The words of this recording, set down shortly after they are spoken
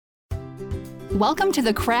Welcome to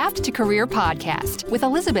the Craft to Career podcast with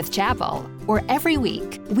Elizabeth Chappell, where every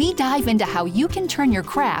week we dive into how you can turn your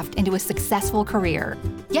craft into a successful career.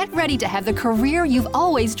 Get ready to have the career you've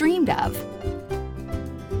always dreamed of.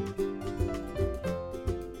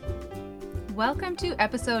 Welcome to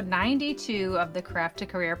episode 92 of the Craft to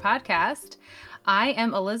Career podcast. I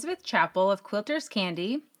am Elizabeth Chappell of Quilters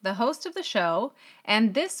Candy, the host of the show,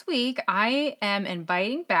 and this week I am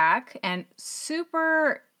inviting back and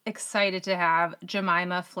super excited to have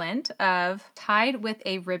Jemima Flint of Tied with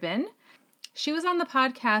a Ribbon. She was on the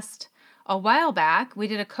podcast a while back. We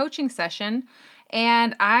did a coaching session,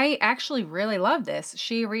 and I actually really love this.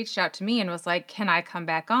 She reached out to me and was like, can I come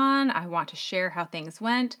back on? I want to share how things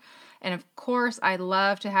went. And of course, I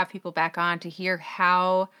love to have people back on to hear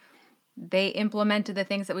how they implemented the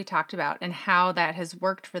things that we talked about and how that has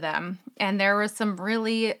worked for them. And there was some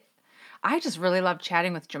I just really love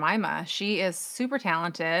chatting with Jemima. She is super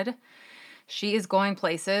talented. She is going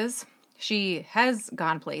places. She has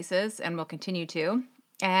gone places and will continue to.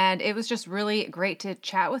 And it was just really great to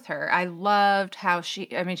chat with her. I loved how she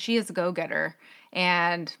is a go-getter.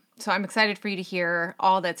 And so I'm excited for you to hear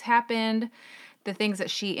all that's happened, the things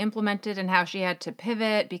that she implemented and how she had to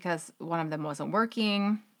pivot because one of them wasn't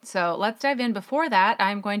working. So let's dive in. Before that,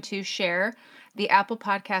 I'm going to share the Apple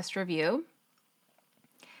Podcast review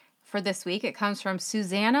for this week. It comes from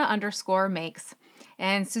Susanna_makes.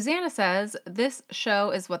 And Susanna says, this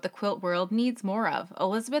show is what the quilt world needs more of.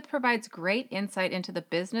 Elizabeth provides great insight into the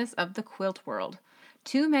business of the quilt world.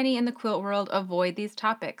 Too many in the quilt world avoid these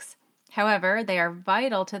topics. However, they are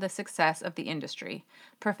vital to the success of the industry.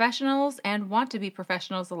 Professionals and want-to-be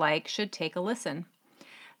professionals alike should take a listen.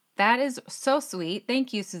 That is so sweet.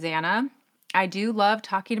 Thank you, Susanna. I do love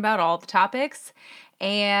talking about all the topics,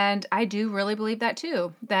 and I do really believe that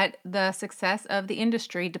too, that the success of the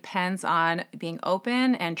industry depends on being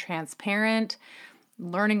open and transparent,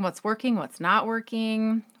 learning what's working, what's not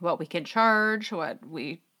working, what we can charge, what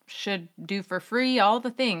we should do for free, all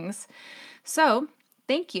the things. So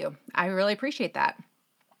thank you. I really appreciate that.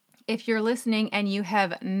 If you're listening and you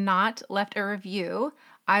have not left a review,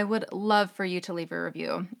 I would love for you to leave a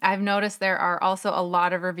review. I've noticed there are also a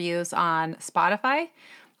lot of reviews on Spotify,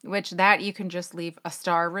 which that you can just leave a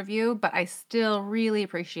star review, but I still really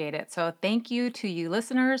appreciate it. So thank you to you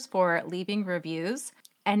listeners for leaving reviews.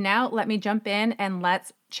 And now let me jump in and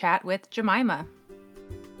let's chat with Jemima.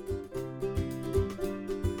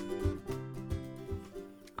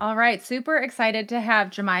 All right, super excited to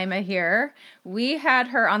have Jemima here. We had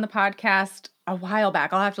her on the podcast a while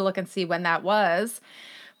back. I'll have to look and see when that was.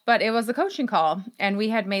 But it was a coaching call, and we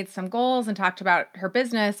had made some goals and talked about her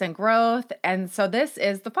business and growth. And so this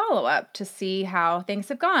is the follow-up to see how things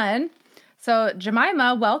have gone. So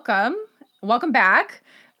Jemima, welcome. Welcome back.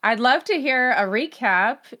 I'd love to hear a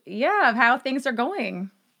recap, of how things are going.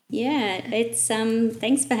 Yeah, it's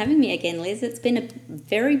thanks for having me again, Liz. It's been a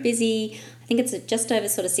very busy, I think it's just over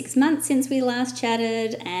sort of 6 months since we last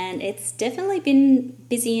chatted, and it's definitely been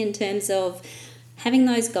busy in terms of having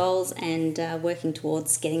those goals and working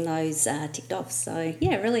towards getting those ticked off. So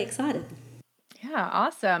yeah, really excited. Yeah,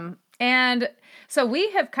 awesome. And so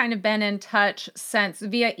we have kind of been in touch since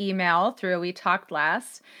via email through We Talked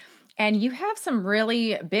Last, and you have some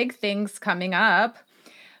really big things coming up.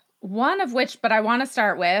 One of which, but I want to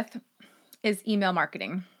start with, is email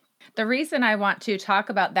marketing. The reason I want to talk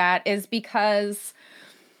about that is because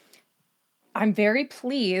I'm very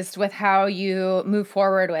pleased with how you move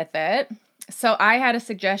forward with it. So I had a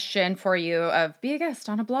suggestion for you of be a guest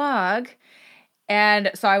on a blog.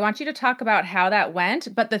 And so I want you to talk about how that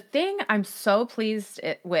went. But the thing I'm so pleased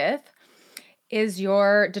with is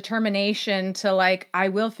your determination to I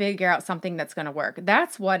will figure out something that's going to work.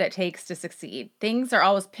 That's what it takes to succeed. Things are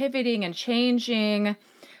always pivoting and changing.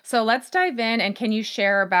 So let's dive in. And can you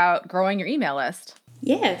share about growing your email list?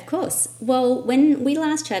 Yeah, of course. Well, when we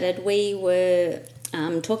last chatted, we were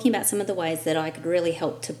talking about some of the ways that I could really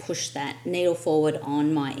help to push that needle forward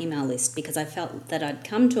on my email list, because I felt that I'd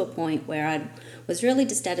come to a point where I was really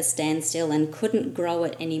just at a standstill and couldn't grow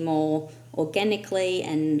it anymore organically,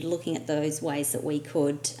 and looking at those ways that we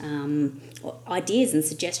could, ideas and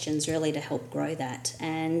suggestions really to help grow that.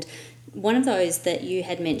 And one of those that you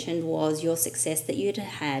had mentioned was your success that you'd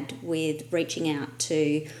had with reaching out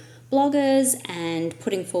to bloggers and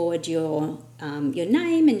putting forward your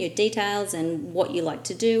name and your details and what you like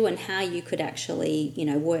to do and how you could actually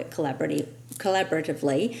work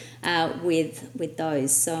collaboratively with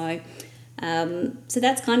those. So So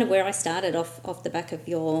that's kind of where I started off the back of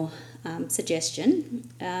your suggestion.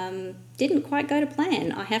 Didn't quite go to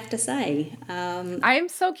plan, I have to say. I'm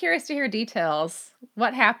so curious to hear details.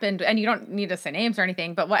 What happened? And you don't need to say names or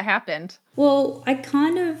anything, but what happened? Well, I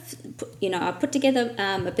kind of, I put together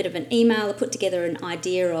a bit of an email. I put together an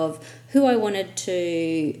idea of who I wanted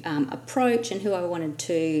to approach and who I wanted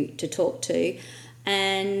to talk to.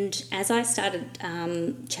 And as I started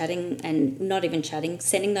chatting, and not even chatting,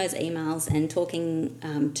 sending those emails and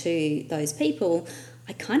talking to those people,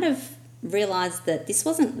 I kind of realised that this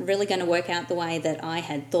wasn't really going to work out the way that I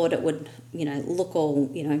had thought it would, look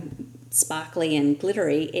all, sparkly and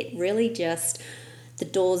glittery. It really just, the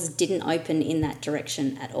doors didn't open in that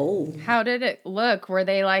direction at all. How did it look? Were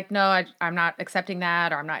they like, no, I'm not accepting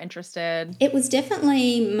that, or I'm not interested? It was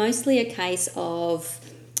definitely mostly a case of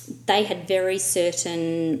they had very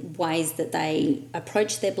certain ways that they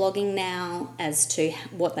approached their blogging now as to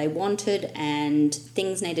what they wanted, and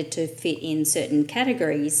things needed to fit in certain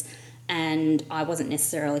categories, and I wasn't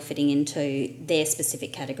necessarily fitting into their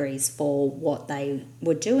specific categories for what they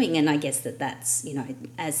were doing. And I guess that's,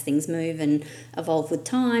 as things move and evolve with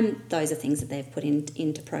time, those are things that they've put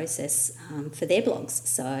into process for their blogs.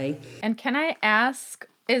 So, and can I ask,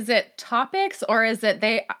 is it topics, or is it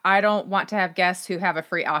I don't want to have guests who have a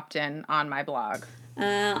free opt-in on my blog?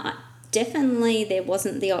 Definitely there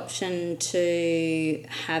wasn't the option to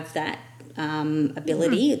have that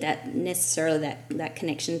ability, that necessarily that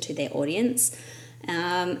connection to their audience.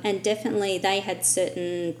 And definitely they had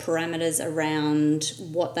certain parameters around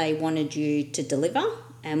what they wanted you to deliver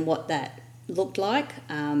and what that looked like.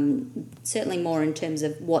 Certainly more in terms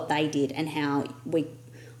of what they did and how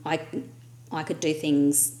I could do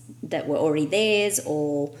things that were already theirs,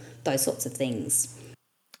 or those sorts of things.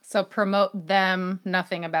 So promote them,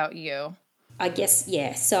 nothing about you. I guess,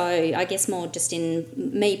 yeah. So I guess more just in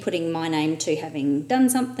me putting my name to having done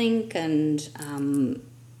something, and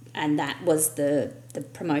that was the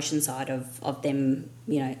promotion side of them,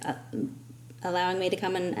 allowing me to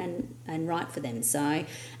come and write for them. So,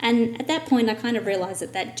 and at that point I kind of realised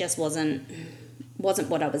that just wasn't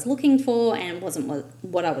what I was looking for, and wasn't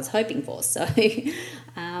what I was hoping for. So,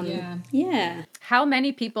 yeah. How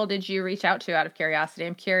many people did you reach out to out of curiosity?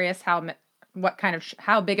 I'm curious how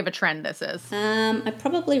big of a trend this is. I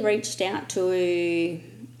probably reached out to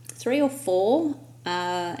 3 or 4,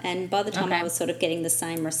 and by the time I was sort of getting the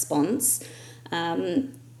same response,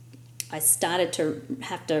 I started to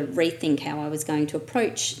have to rethink how I was going to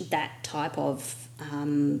approach that type of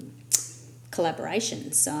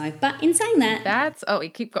collaboration. So, but in saying that,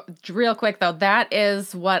 real quick though, that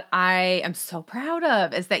is what I am so proud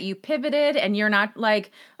of, is that you pivoted and you're not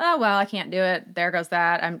like, oh well, I can't do it, there goes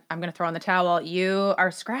that, I'm going to throw in the towel. You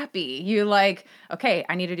are scrappy. You like, okay,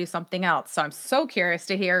 I need to do something else. So I'm so curious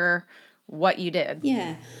to hear what you did.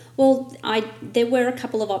 Yeah. Well, there were a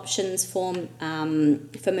couple of options for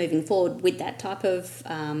moving forward with that type of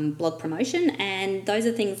blog promotion, and those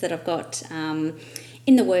are things that I've got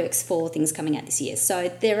in the works for things coming out this year. So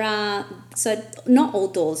not all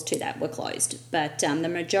doors to that were closed, but the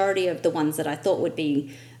majority of the ones that I thought would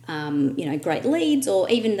be great leads, or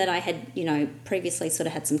even that I had previously sort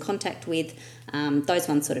of had some contact with, those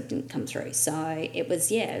ones sort of didn't come through. So it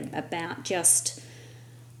was about just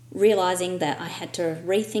realising that I had to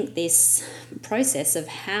rethink this process of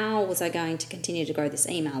how was I going to continue to grow this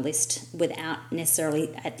email list without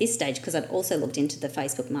necessarily at this stage, because I'd also looked into the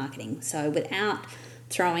Facebook marketing. So without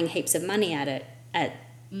throwing heaps of money at it at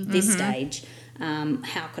this stage,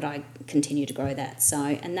 how could I continue to grow that? So,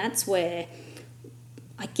 and that's where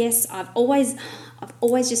I guess I've always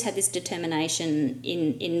just had this determination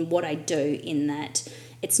in what I do, in that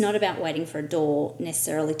it's not about waiting for a door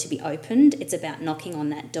necessarily to be opened. It's about knocking on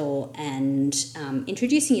that door and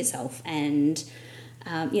introducing yourself, and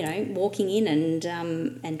walking in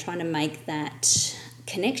and trying to make that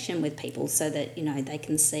connection with people so that they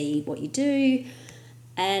can see what you do.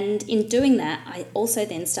 And in doing that, I also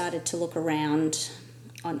then started to look around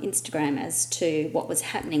on Instagram as to what was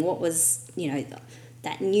happening, what was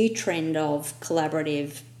that new trend of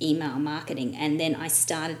collaborative email marketing. And then I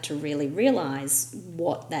started to really realise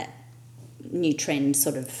what that new trend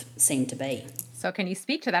sort of seemed to be. So can you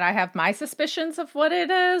speak to that? I have my suspicions of what it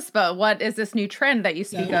is, but what is this new trend that you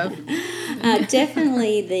speak of?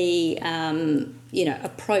 Definitely the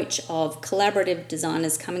approach of collaborative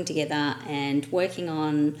designers coming together and working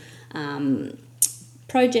on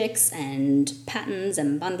projects and patterns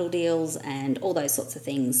and bundle deals and all those sorts of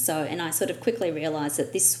things. So, and I sort of quickly realised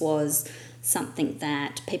that this was something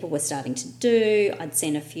that people were starting to do. I'd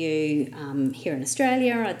seen a few here in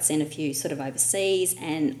Australia, I'd seen a few sort of overseas,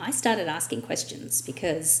 and I started asking questions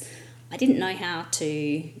because I didn't know how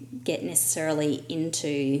to get necessarily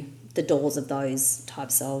into the doors of those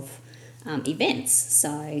types of events. So,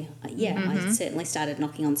 I certainly started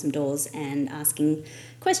knocking on some doors and asking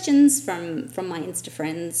questions from my Insta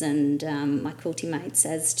friends and my quilty mates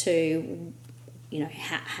as to,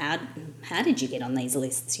 how did you get on these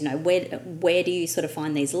lists? Where do you sort of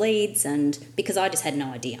find these leads? And because I just had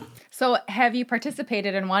no idea. So have you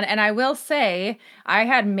participated in one? And I will say I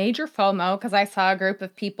had major FOMO because I saw a group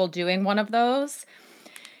of people doing one of those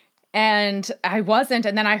and I wasn't.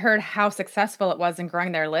 And then I heard how successful it was in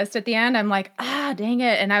growing their list at the end. I'm like, dang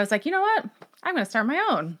it. And I was like, you know what? I'm going to start my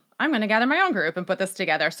own. I'm going to gather my own group and put this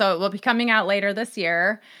together. So it will be coming out later this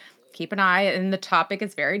year. Keep an eye. And the topic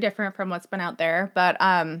is very different from what's been out there. But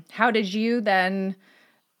how did you then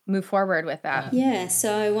move forward with that? Yeah,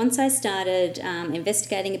 so once I started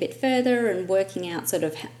investigating a bit further and working out sort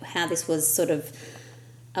of how this was sort of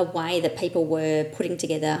a way that people were putting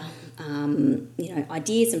together,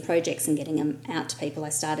 ideas and projects and getting them out to people, I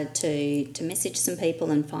started to message some people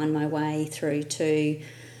and find my way through to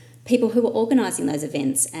people who were organising those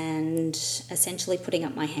events and essentially putting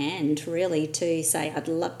up my hand really to say I'd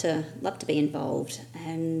love to be involved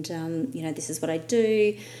and this is what I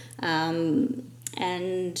do.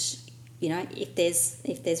 And if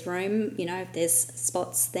there's room, if there's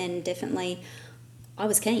spots, then definitely I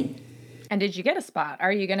was keen. And did you get a spot?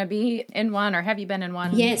 Are you going to be in one or have you been in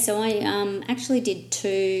one? Yeah, so I actually did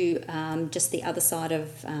two just the other side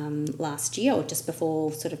of last year or just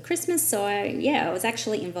before sort of Christmas. So I was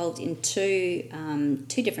actually involved in two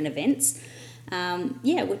different events,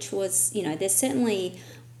 which was, there's certainly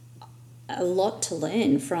a lot to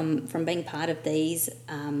learn from being part of these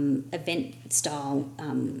event style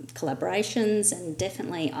collaborations, and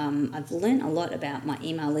definitely I've learned a lot about my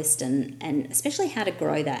email list and especially how to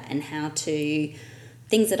grow that and how to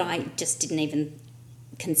things that I just didn't even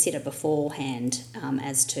consider beforehand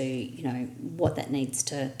as to what that needs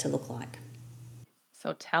to look like.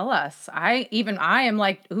 So tell us. I am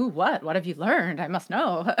like, ooh, what have you learned? I must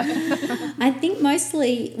know. I think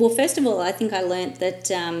mostly, well, first of all, I think I learned that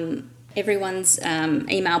everyone's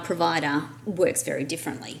email provider works very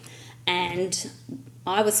differently. And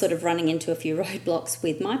I was sort of running into a few roadblocks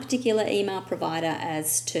with my particular email provider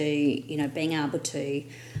as to, being able to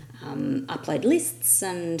upload lists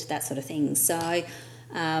and that sort of thing. So,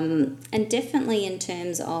 and definitely in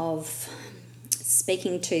terms of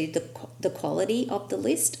speaking to the quality of the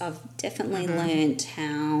list, I've definitely learned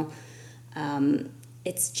how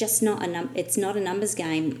it's just not it's not a numbers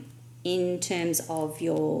game in terms of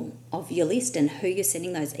your list and who you're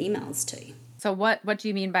sending those emails to. So what do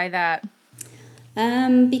you mean by that?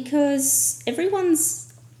 Because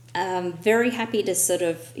everyone's very happy to sort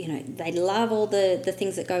of, they love all the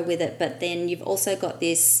things that go with it, but then you've also got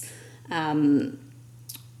this, in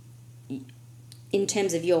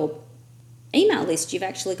terms of your email list, you've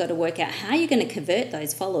actually got to work out how you're going to convert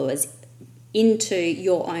those followers into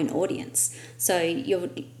your own audience. So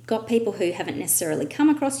you've got people who haven't necessarily come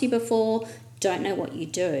across you before, don't know what you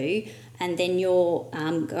do, and then you're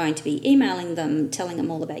going to be emailing them, telling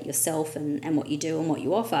them all about yourself and what you do and what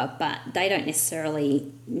you offer, but they don't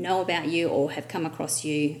necessarily know about you or have come across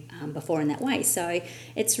you before in that way. So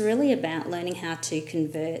it's really about learning how to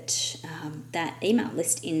convert that email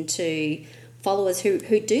list into followers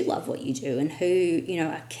who do love what you do and who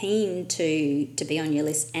are keen to be on your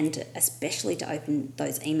list, and especially to open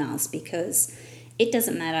those emails, because it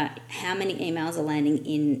doesn't matter how many emails are landing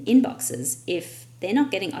in inboxes. If they're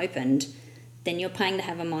not getting opened, then you're paying to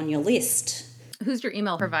have them on your list. Who's your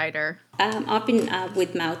email provider? I've been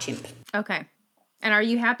with MailChimp. Okay. And are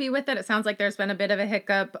you happy with it? It sounds like there's been a bit of a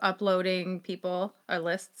hiccup uploading people or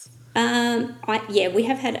lists. We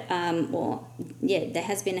have had, there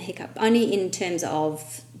has been a hiccup, only in terms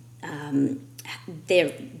of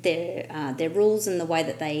their rules and the way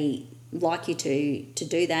that they like you to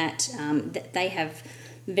do that. They have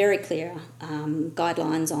very clear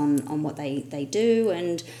guidelines on what they do,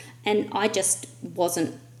 and I just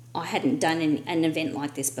I hadn't done an event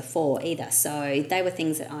like this before either, so they were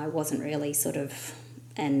things that I wasn't really sort of,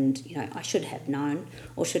 and I should have known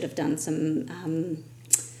or should have done some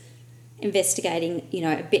investigating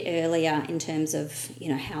a bit earlier in terms of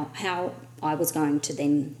how I was going to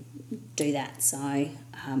then do that. So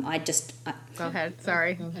go ahead,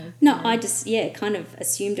 sorry. I just kind of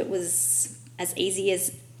assumed it was as easy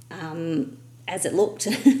as it looked.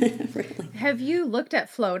 Really. Have you looked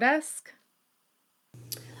at Flowdesk?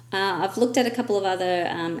 I've looked at a couple of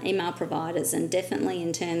other email providers, and definitely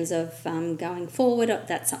in terms of going forward,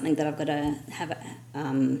 that's something that I've got to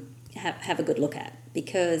have a good look at,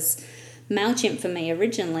 because MailChimp for me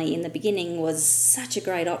originally in the beginning was such a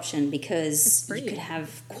great option because you could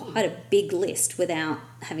have quite a big list without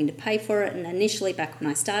having to pay for it. And initially, back when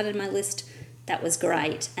I started my list, that was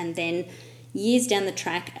great. And then years down the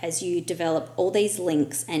track, as you develop all these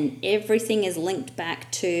links and everything is linked back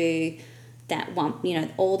to that one,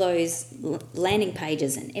 all those landing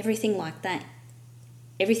pages and everything like that,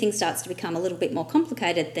 everything starts to become a little bit more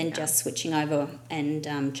complicated than just switching over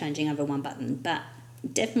and changing over one button. But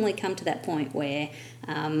definitely come to that point where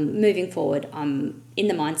moving forward, I'm in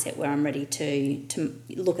the mindset where I'm ready to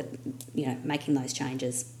look at, making those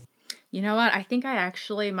changes. You know what? I think I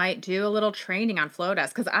actually might do a little training on Flowdesk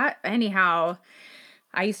because I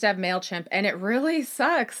used to have MailChimp and it really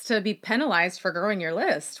sucks to be penalized for growing your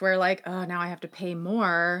list. Where like, oh, now I have to pay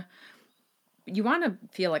more. You want to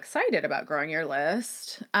feel excited about growing your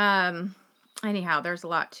list. Anyhow, there's a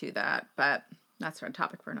lot to that, but that's a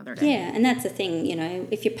topic for another day. Yeah, and that's the thing,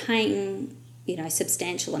 if you're paying,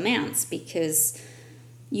 substantial amounts because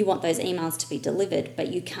you want those emails to be delivered, but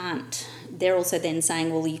you can't, they're also then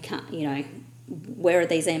saying, well, you can't, where are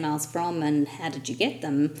these emails from and how did you get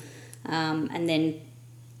them? And then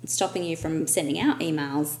stopping you from sending out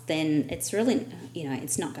emails, then it's really,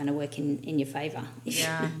 it's not going to work in your favour.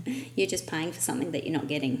 Yeah. You're just paying for something that you're not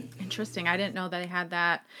getting. Interesting. I didn't know they had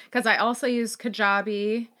that. Because I also use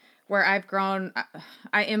Kajabi, where I've grown,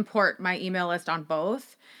 I import my email list on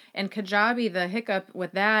both. And Kajabi, the hiccup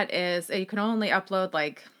with that is you can only upload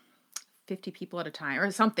like 50 people at a time or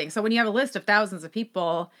something. So when you have a list of thousands of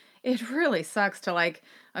people, it really sucks to like,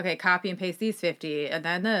 okay, copy and paste these 50 and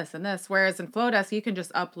then this and this. Whereas in Flowdesk, you can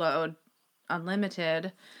just upload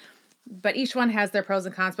unlimited, but each one has their pros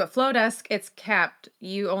and cons. But Flowdesk, it's capped.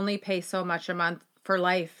 You only pay so much a month for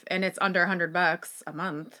life and it's under $100 a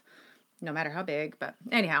month, no matter how big. But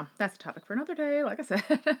anyhow, that's a topic for another day, like I said.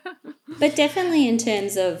 But definitely in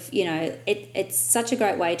terms of, it's such a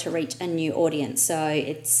great way to reach a new audience. So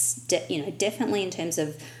it's, definitely in terms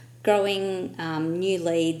of growing new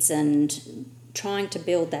leads and trying to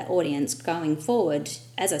build that audience going forward.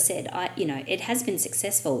 As I said, it has been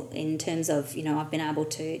successful in terms of, I've been able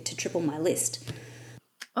to triple my list.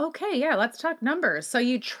 Okay, yeah, let's talk numbers. So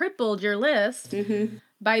you tripled your list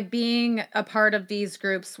by being a part of these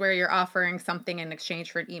groups where you're offering something in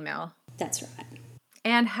exchange for an email. That's right.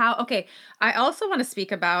 And I also want to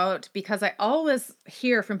speak about, because I always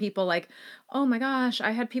hear from people like, oh my gosh,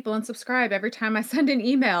 I had people unsubscribe every time I send an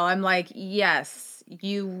email. I'm like, yes,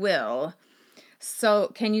 you will.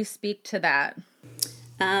 So can you speak to that?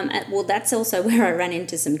 Well, that's also where I run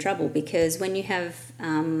into some trouble because when you have,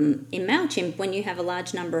 in MailChimp, when you have a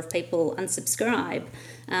large number of people unsubscribe,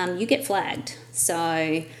 you get flagged.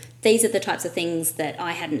 So these are the types of things that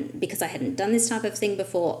because I hadn't done this type of thing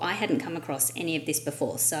before, I hadn't come across any of this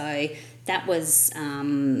before. So that was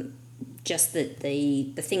just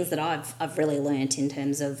the things that I've really learnt in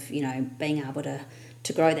terms of, being able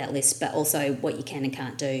to grow that list, but also what you can and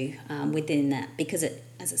can't do within that, because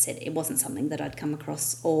as I said, it wasn't something that I'd come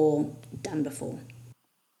across or done before.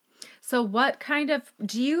 So what does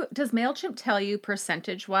MailChimp tell you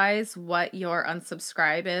percentage-wise what your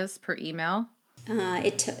unsubscribe is per email?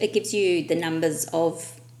 It gives you the numbers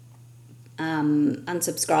of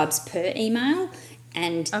unsubscribes per email,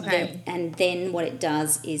 and then what it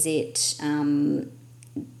does is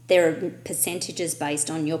there are percentages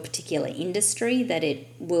based on your particular industry that it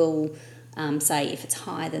will say if it's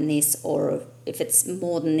higher than this or if it's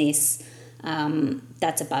more than this,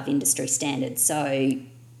 that's above industry standards. So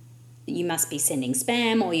you must be sending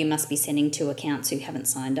spam or you must be sending to accounts who haven't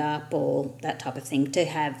signed up or that type of thing to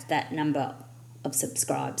have that number of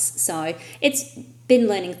subscribes. So it's been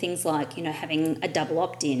learning things like, having a double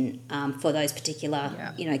opt-in for those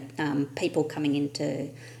particular, people coming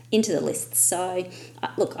into the list. So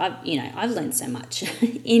look, I've learned so much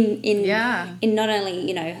in not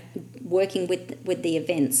only, working with the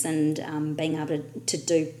events and being able to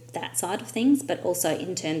do that side of things, but also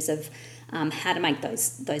in terms of how to make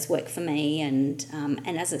those work for me. And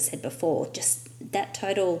as I said before, just that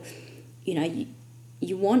total,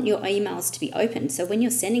 you want your emails to be open. So when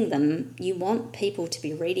you're sending them, you want people to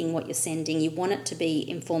be reading what you're sending. You want it to be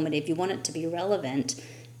informative. You want it to be relevant,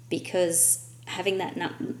 because having that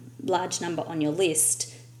large number on your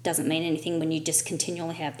list doesn't mean anything when you just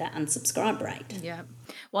continually have that unsubscribe rate. Yeah.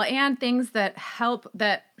 Well, and things that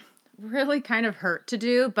really kind of hurt to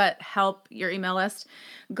do, but help your email list.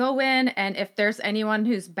 Go in, and if there's anyone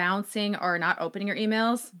who's bouncing or not opening your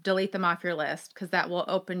emails, delete them off your list, because that will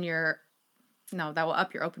up your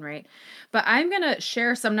open rate. But I'm going to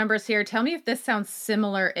share some numbers here. Tell me if this sounds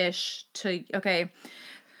similar-ish to, okay.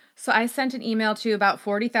 So I sent an email to about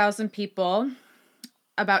 40,000 people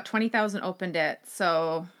about 20,000 opened it.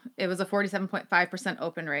 So it was a 47.5%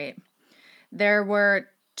 open rate. There were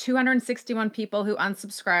 261 people who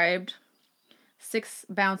unsubscribed, 6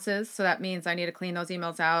 bounces. So that means I need to clean those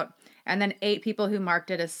emails out. And then 8 people who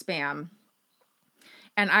marked it as spam.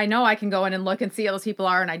 And I know I can go in and look and see who those people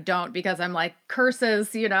are, and I don't because I'm like,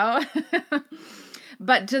 curses, you know?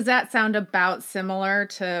 But does that sound about similar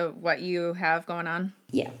to what you have going on?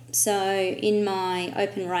 Yeah. So in my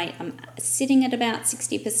open rate, I'm sitting at about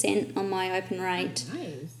 60% on my open rate.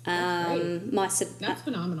 Nice. That's great. That's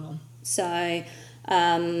phenomenal. So,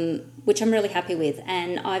 which I'm really happy with.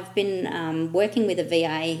 And I've been working with a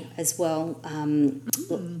VA as well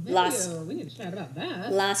We need to chat about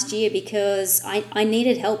that. last year because I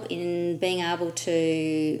needed help in being able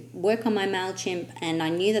to work on my MailChimp, and I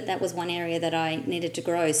knew that was one area that I needed to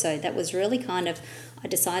grow. So that was really kind of, I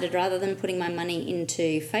decided rather than putting my money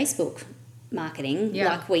into Facebook marketing,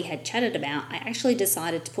 like we had chatted about, I actually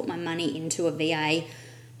decided to put my money into a VA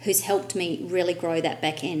who's helped me really grow that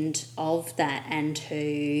back end of that, and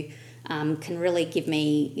who can really give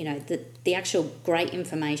me, you know, the actual great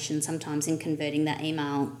information sometimes in converting that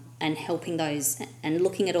email and helping those and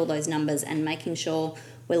looking at all those numbers and making sure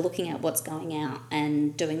we're looking at what's going out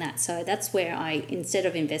and doing that. So that's where I, instead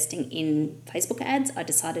of investing in Facebook ads, I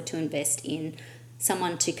decided to invest in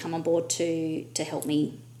someone to come on board to help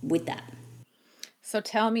me with that. So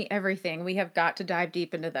tell me everything. We have got to dive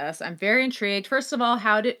deep into this. I'm very intrigued. First of all,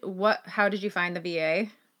 how did you find the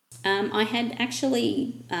VA? I had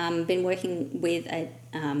actually been working with a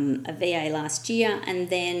VA last year,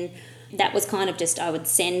 and then that was kind of just, I would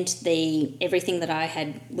send everything that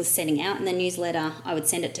I was sending out in the newsletter, I would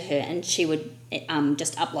send it to her, and she would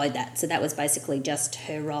just upload that. So that was basically just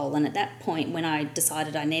her role. And at that point, when I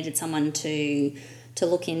decided I needed someone to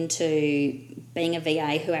look into being a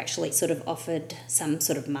VA who actually sort of offered some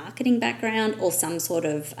sort of marketing background or some sort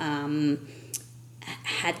of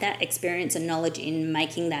had that experience and knowledge in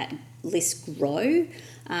making that list grow,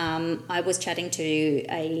 I was chatting to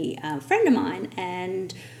a friend of mine,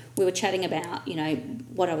 and we were chatting about, you know,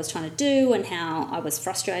 what I was trying to do and how I was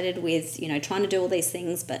frustrated with, you know, trying to do all these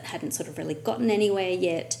things but hadn't sort of really gotten anywhere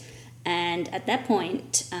yet. And at that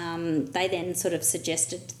point, they then sort of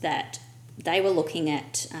suggested that they were looking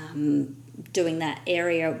at doing that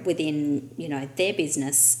area within, you know, their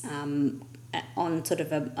business on sort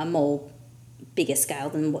of a more bigger scale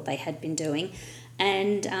than what they had been doing.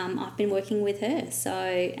 And I've been working with her. So,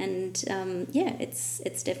 and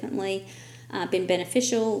it's definitely been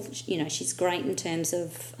beneficial. You know, she's great in terms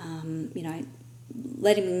of, you know,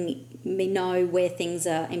 letting me know where things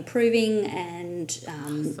are improving and,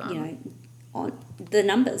 you know, on the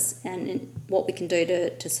numbers and what we can do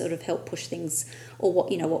to sort of help push things, or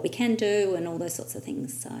what we can do and all those sorts of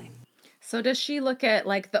things. So does she look at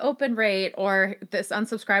like the open rate, or this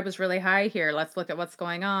unsubscribe was really high here, let's look at what's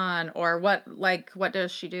going on, or what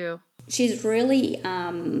does she do? She's really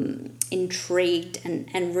intrigued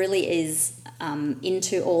and really is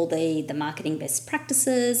into all the marketing best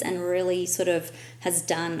practices, and really sort of has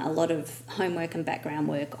done a lot of homework and background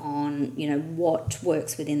work on, you know, what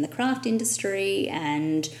works within the craft industry,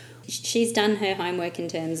 and she's done her homework in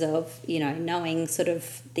terms of, you know, knowing sort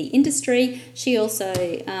of the industry. She also,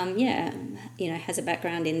 you know, has a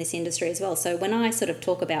background in this industry as well. So when I sort of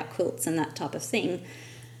talk about quilts and that type of thing,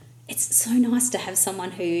 it's so nice to have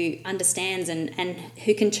someone who understands and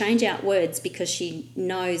who can change out words because she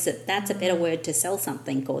knows that that's a better word to sell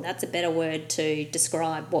something, or that's a better word to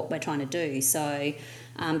describe what we're trying to do. So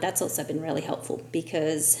that's also been really helpful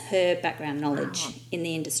because her background knowledge in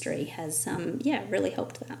the industry has, really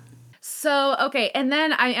helped that. So, okay, and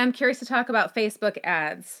then I am curious to talk about Facebook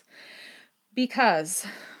ads because,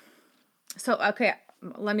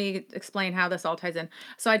 let me explain how this all ties in.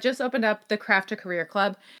 So I just opened up the Craft to Career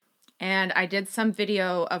Club, and I did some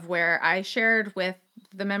video of where I shared with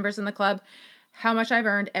the members in the club how much I've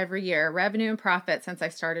earned every year, revenue and profit, since I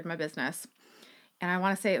started my business. And I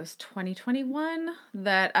want to say it was 2021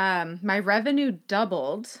 that my revenue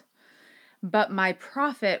doubled, but my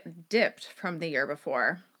profit dipped from the year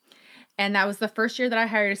before. And that was the first year that I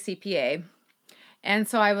hired a CPA. And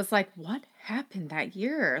so I was like, what happened that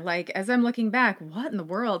year? Like, as I'm looking back, what in the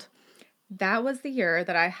world? That was the year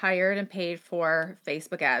that I hired and paid for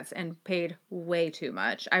Facebook ads, and paid way too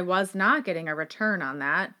much. I was not getting a return on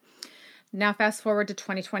that. Now, fast forward to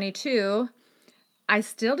 2022, I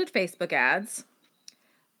still did Facebook ads.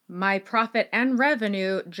 My profit and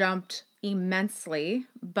revenue jumped immensely,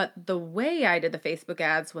 but the way I did the Facebook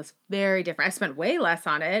ads was very different. I spent way less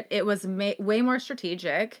on it. It was way more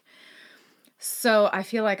strategic. So I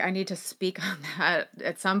feel like I need to speak on that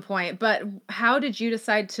at some point. But how did you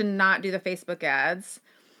decide to not do the Facebook ads?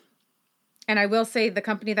 And I will say the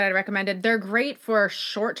company that I recommended, they're great for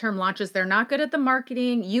short-term launches. They're not good at the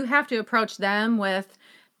marketing. You have to approach them with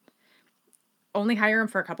only hire them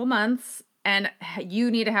for a couple months, and you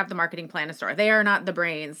need to have the marketing plan to start. They are not the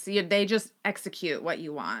brains. They just execute what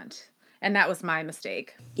you want. And that was my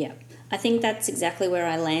mistake. Yeah. I think that's exactly where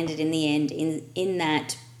I landed in the end, in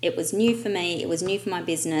that it was new for me, it was new for my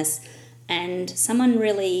business, and someone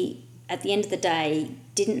really, at the end of the day,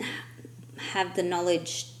 didn't have the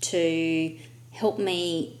knowledge to help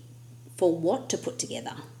me for what to put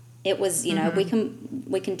together. It was, you know, we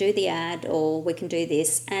can do the ad or we can do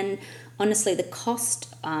this, and honestly, the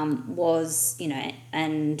cost was, you know,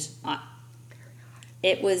 and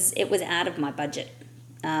it was out of my budget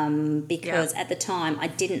because at the time I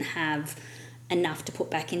didn't have enough to put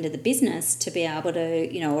back into the business to be able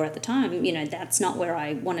to, you know, or at the time, you know, that's not where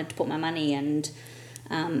I wanted to put my money, and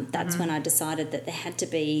that's when I decided that there had to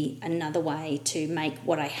be another way to make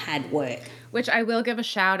what I had work. Which I will give a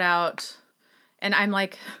shout out, and I'm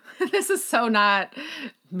like, this is so not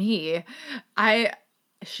me.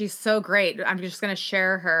 She's so great. I'm just going to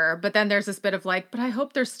share her. But then there's this bit of like, but I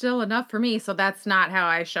hope there's still enough for me. So that's not how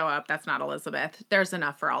I show up. That's not Elizabeth. There's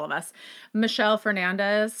enough for all of us. Michelle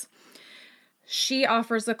Fernandez, she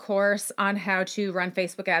offers a course on how to run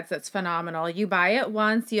Facebook ads that's phenomenal. You buy it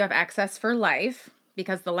once, you have access for life.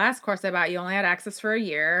 Because the last course I bought, you only had access for a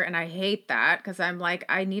year. And I hate that because I'm like,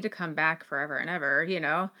 I need to come back forever and ever, you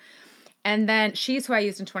know. And then she's who I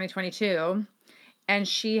used in 2022. And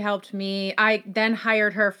she helped me. I then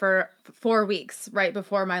hired her for 4 weeks right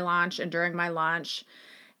before my launch and during my launch.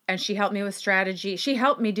 And she helped me with strategy. She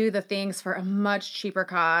helped me do the things for a much cheaper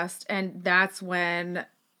cost. And that's when,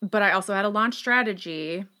 but I also had a launch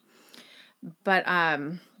strategy. But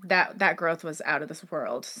that growth was out of this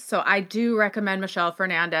world. So I do recommend Michelle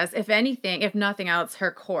Fernandez. If anything, if nothing else,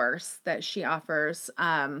 her course that she offers,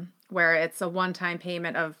 where it's a one-time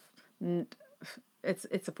payment of,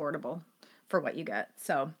 it's affordable for what you get.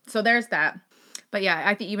 So there's that. But yeah,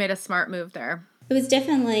 I think you made a smart move there. It was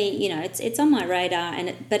definitely, you know, it's on my radar,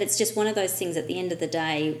 but it's just one of those things at the end of the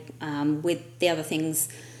day, with the other things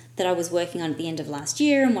that I was working on at the end of last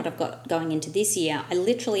year and what I've got going into this year, I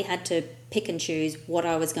literally had to pick and choose what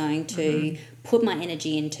I was going to put my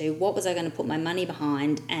energy into, what was I going to put my money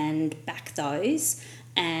behind, and back those.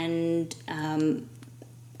 And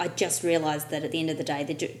I just realised that at the end of the day,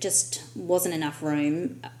 there just wasn't enough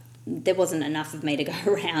room. There wasn't enough of me to go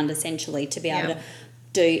around, essentially, to be able to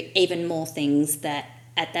do even more things that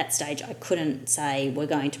at that stage I couldn't say we're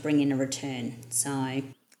going to bring in a return. So...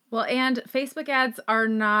 Well, and Facebook ads are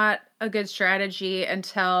not a good strategy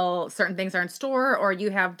until certain things are in store or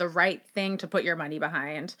you have the right thing to put your money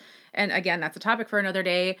behind. And again, that's a topic for another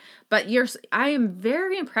day. But I am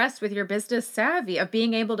very impressed with your business savvy of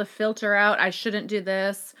being able to filter out, I shouldn't do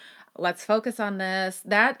this. Let's focus on this.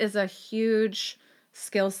 That is a huge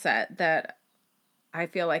skill set that I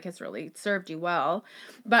feel like has really served you well.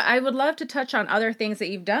 But I would love to touch on other things that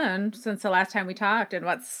you've done since the last time we talked and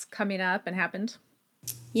what's coming up and happened.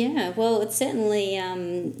 Yeah, well, it's certainly,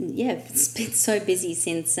 it's been so busy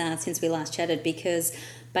since we last chatted, because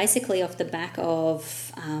basically off the back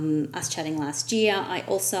of us chatting last year, I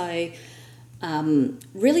also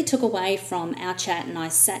really took away from our chat, and I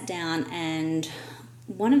sat down, and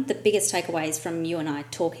one of the biggest takeaways from you and I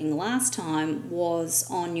talking last time was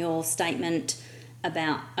on your statement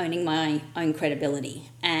about owning my own credibility,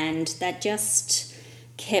 and that just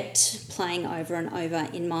kept playing over and over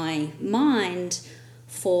in my mind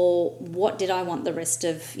for what did I want the rest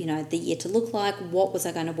of, you know, the year to look like, what was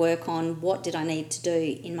I going to work on, what did I need to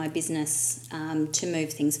do in my business to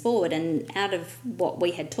move things forward. And out of what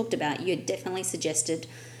we had talked about, you had definitely suggested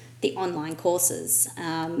the online courses,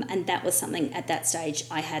 and that was something at that stage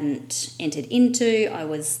I hadn't entered into, I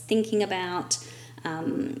was thinking about,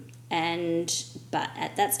 but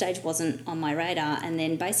at that stage wasn't on my radar. And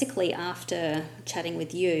then basically after chatting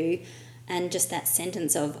with you, and just that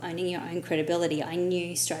sentence of owning your own credibility, I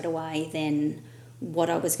knew straight away then what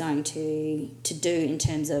I was going to do in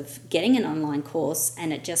terms of getting an online course,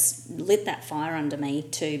 and it just lit that fire under me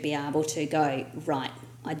to be able to go, right,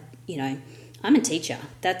 I'm a teacher.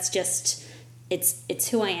 That's just, it's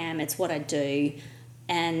who I am, it's what I do,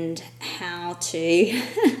 and how to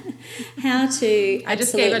I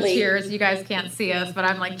just gave a cheers. You guys can't see us, but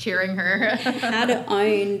I'm like cheering her. How to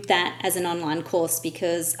own that as an online course,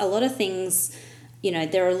 because a lot of things, you know,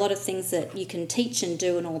 there are a lot of things that you can teach and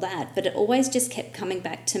do and all that, but it always just kept coming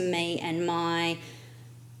back to me and my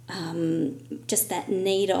just that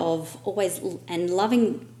need of always, and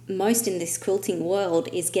loving most in this quilting world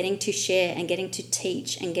is getting to share and getting to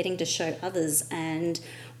teach and getting to show others. And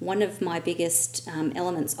one of my biggest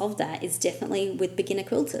elements of that is definitely with beginner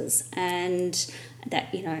quilters. And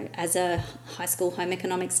that, as a high school home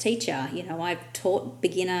economics teacher, I've taught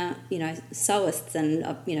beginner, sewists and,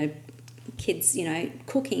 kids,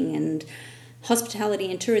 cooking and hospitality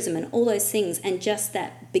and tourism and all those things. And just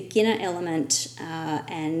that beginner element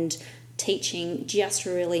and teaching just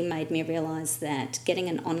really made me realise that getting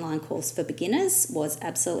an online course for beginners was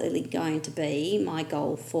absolutely going to be my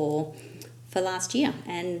goal for last year.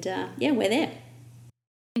 And we're there.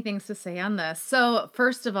 Many things to say on this. So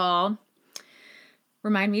first of all,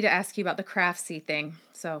 remind me to ask you about the Craftsy thing.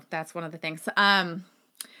 So that's one of the things.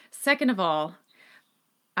 Second of all,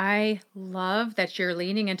 I love that you're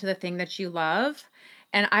leaning into the thing that you love.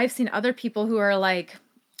 And I've seen other people who are like,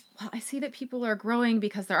 well, I see that people are growing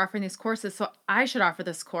because they're offering these courses, so I should offer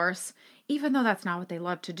this course, even though that's not what they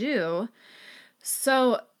love to do.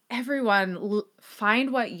 So everyone,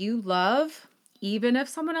 find what you love, even if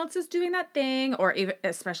someone else is doing that thing, or even,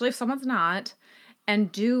 especially if someone's not,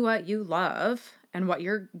 and do what you love and what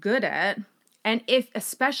you're good at. And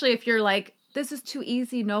especially if you're like, this is too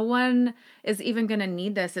easy, no one is even going to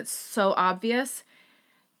need this, it's so obvious.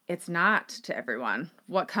 It's not to everyone.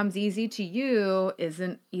 What comes easy to you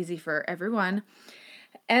isn't easy for everyone.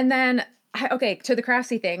 And then, okay, to the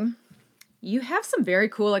Craftsy thing, you have some very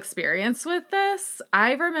cool experience with this.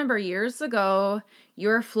 I remember years ago, you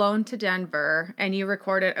were flown to Denver and you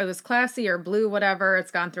recorded, it was Classy or Blue, whatever.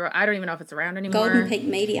 It's gone through, I don't even know if it's around anymore. Golden Peak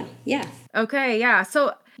Media, yeah. Okay, yeah.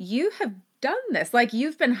 So you have done this, like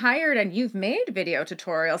you've been hired and you've made video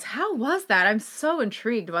tutorials. How was that? I'm so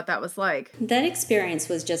intrigued what that was like. That experience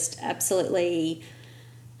was just absolutely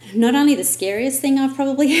not only the scariest thing I've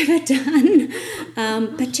probably ever done,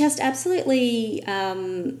 but just absolutely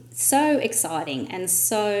so exciting. And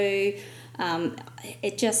so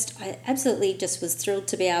I absolutely just was thrilled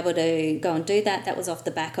to be able to go and do that. That was off the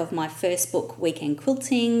back of my first book, Weekend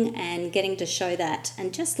Quilting, and getting to show that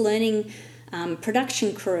and just learning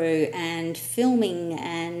production crew and filming,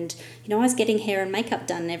 and I was getting hair and makeup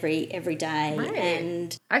done every day. Right.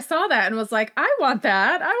 And I saw that and was like, I want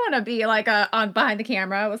that. I want to be like on behind the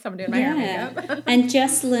camera with someone doing my hair and makeup. And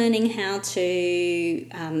just learning how to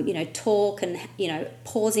talk and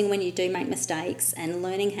pausing when you do make mistakes and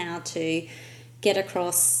learning how to get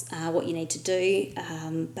across what you need to do.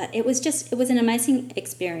 But it was an amazing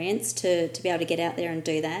experience to be able to get out there and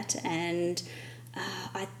do that. And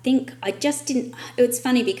I think I just didn't. It's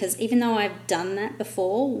funny because even though I've done that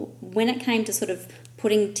before, when it came to sort of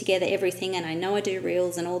putting together everything, and I know I do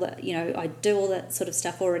reels and all that, I do all that sort of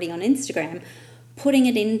stuff already on Instagram, putting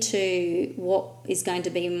it into what is going to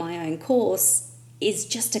be my own course is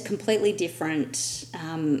just a completely different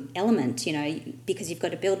element, because you've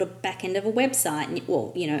got to build a back end of a website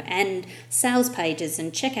and sales pages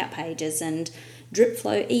and checkout pages and drip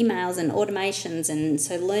flow emails and automations, and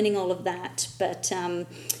so learning all of that. But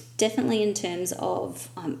definitely in terms of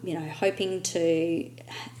hoping to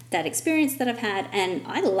that experience that I've had, and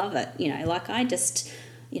I love it. I just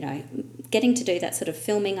getting to do that sort of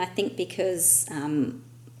filming. I think because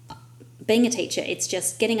being a teacher, it's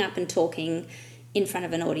just getting up and talking in front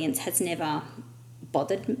of an audience has never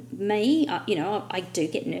bothered me. I do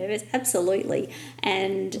get nervous, absolutely,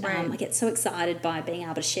 and right. I get so excited by being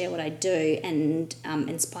able to share what I do and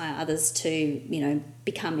inspire others to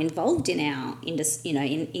become involved in our industry,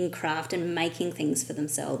 in craft and making things for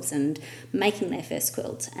themselves and making their first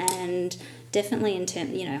quilt. And definitely in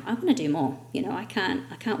terms, I want to do more. I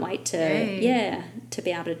can't wait to to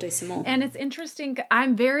be able to do some more. And it's interesting.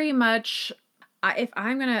 I'm very much, if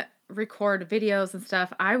I'm gonna record videos and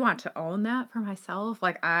stuff, I want to own that for myself.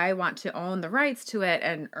 Like I want to own the rights to it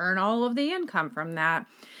and earn all of the income from that.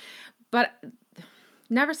 But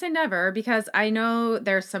never say never, because I know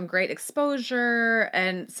there's some great exposure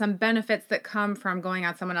and some benefits that come from going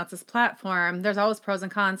on someone else's platform. There's always pros and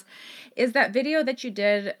cons. Is that video that you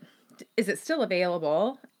did, is it still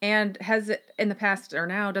available? And has it in the past or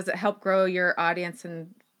now, does it help grow your audience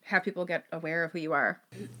and have people get aware of who you are?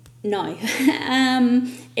 No.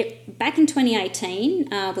 Back in 2018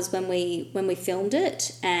 was when we filmed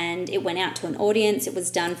it, and it went out to an audience. It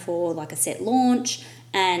was done for like a set launch,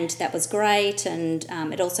 and that was great. And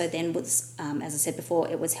it also then was, as I said before,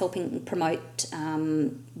 it was helping promote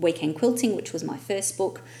Weekend Quilting, which was my first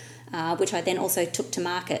book, which I then also took to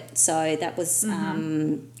market. So that was,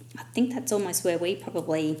 I think that's almost where we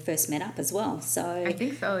probably first met up as well. So I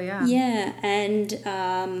think so, yeah. Yeah,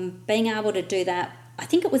 and being able to do that, I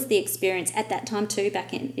think it was the experience at that time too,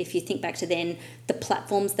 if you think back to then, the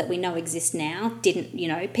platforms that we know exist now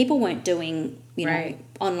didn't, people weren't doing, Right.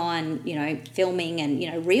 know, online, filming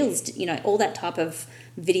and, reels, all that type of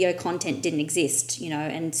video content didn't exist,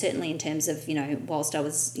 and certainly in terms of, whilst I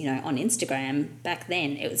was, on Instagram back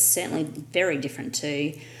then, it was certainly very different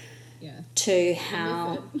to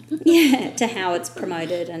how to how it's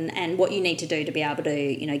promoted and what you need to do to be able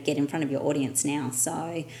to, get in front of your audience now.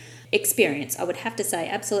 So experience, I would have to say,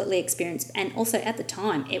 absolutely experience. And also at the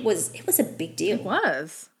time, it was a big deal. It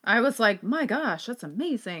was. I was like, my gosh, that's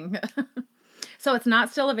amazing. So it's not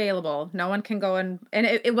still available. No one can go and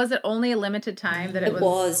it was it only a limited time that it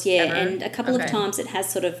was. Yeah. Ever? And a couple of times it has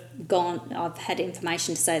sort of gone, I've had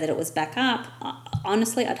information to say that it was back up.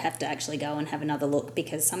 Honestly, I'd have to actually go and have another look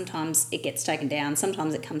because sometimes it gets taken down,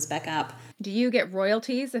 sometimes it comes back up. Do you get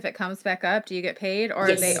royalties if it comes back up? Do you get paid or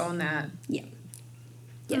Yes. do they own that? Yeah.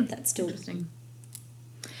 Yeah, that's still Interesting.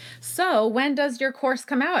 So when does your course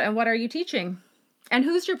come out and what are you teaching? And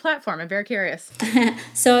who's your platform? I'm very curious.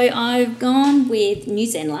 So I've gone with New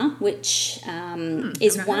Zenler, which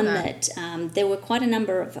is one that there were quite a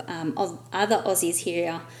number of other Aussies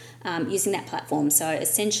here using that platform. So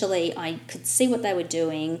essentially I could see what they were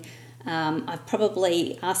doing. I've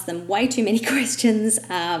probably asked them way too many questions,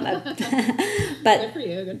 but Good for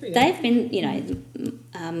you. they've been,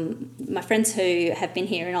 my friends who have been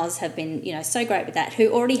here in Oz have been, so great with that,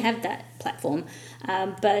 who already have that platform.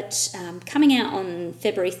 But coming out on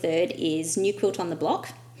February 3rd is New Quilt on the Block,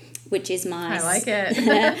 which is my... I like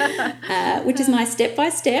it. which is my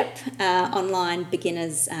step-by-step online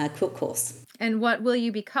beginners quilt course. And what will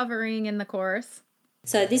you be covering in the course?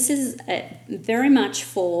 So this is very much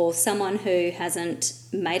for someone who hasn't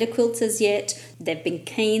made a quilt as yet. They're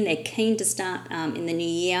keen to start in the new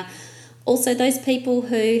year. Also those people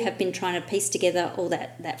who have been trying to piece together all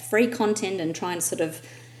that free content and try and sort of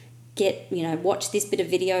get, watch this bit of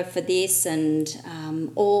video for this and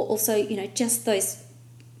or also, just those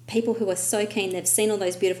people who are so keen, they've seen all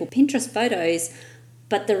those beautiful Pinterest photos,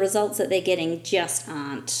 but the results that they're getting just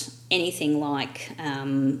aren't anything like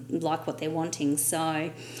what they're wanting.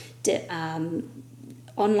 So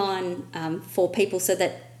online for people so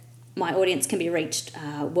that my audience can be reached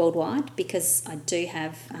worldwide, because I do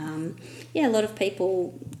have a lot of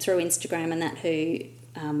people through Instagram and that who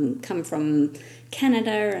come from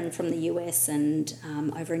Canada and from the US and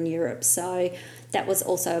over in Europe. So that was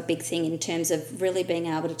also a big thing in terms of really being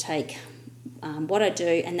able to take what I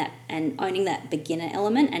do and owning that beginner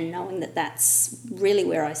element and knowing that that's really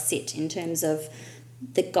where I sit in terms of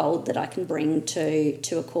the gold that I can bring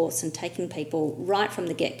to a course, and taking people right from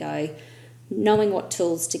the get-go, knowing what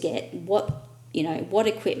tools to get, what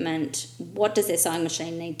equipment, what does their sewing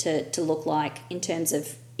machine need to look like in terms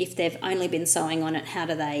of if they've only been sewing on it, how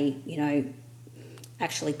do they,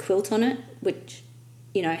 actually quilt on it, which,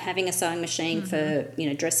 having a sewing machine for,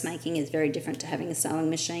 dressmaking is very different to having a sewing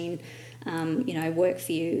machine, work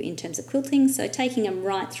for you in terms of quilting. So taking them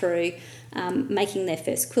right through, making their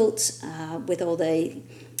first quilt with all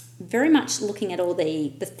very much looking at all the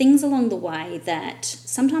things along the way that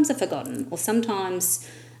sometimes are forgotten or sometimes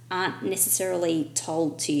aren't necessarily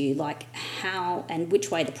told to you, like how and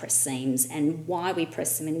which way to press seams and why we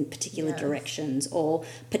press them in particular directions, or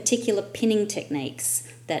particular pinning techniques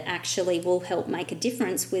that actually will help make a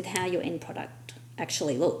difference with how your end product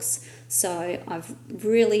actually looks. So I've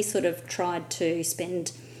really sort of tried to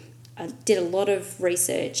I did a lot of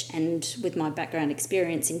research, and with my background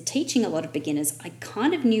experience in teaching a lot of beginners, I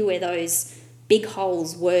kind of knew where those big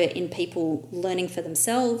holes were in people learning for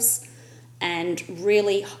themselves, and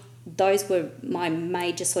really those were my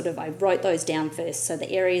major I wrote those down first. So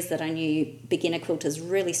the areas that I knew beginner quilters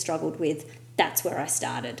really struggled with, that's where I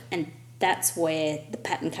started, and that's where the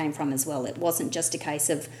pattern came from as well. It wasn't just a case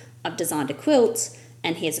of I've designed a quilt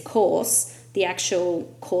and here's a course. The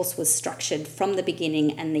actual course was structured from the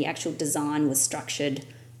beginning, and the actual design was structured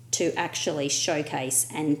to actually showcase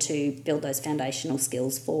and to build those foundational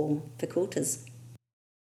skills for quilters.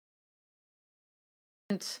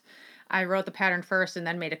 I wrote the pattern first and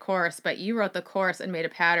then made a course, but you wrote the course and made a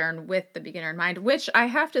pattern with the beginner in mind, which I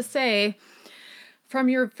have to say, from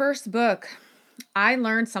your first book, I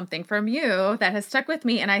learned something from you that has stuck with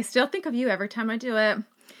me, and I still think of you every time I do it.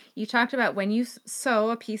 You talked about when you sew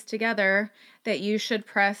a piece together that you should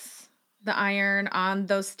press the iron on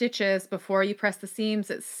those stitches before you press the seams.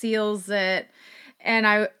 It seals it. And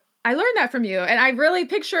I learned that from you, and I really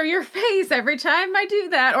picture your face every time I do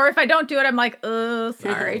that. Or if I don't do it, I'm like, oh,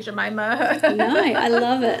 sorry, Jemima. No, I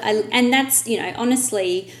love it. And that's,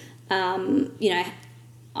 honestly,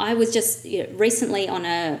 I was just recently on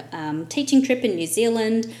a teaching trip in New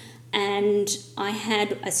Zealand, And I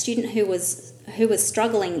had a student who was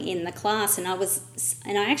struggling in the class, and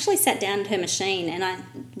I actually sat down at her machine, and I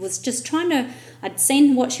was just I'd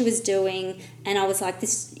seen what she was doing, and I was like,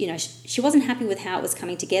 this, she wasn't happy with how it was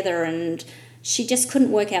coming together, and she just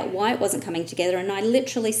couldn't work out why it wasn't coming together. And I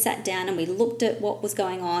literally sat down and we looked at what was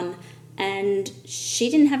going on, and she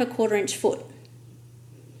didn't have a 1/4-inch foot.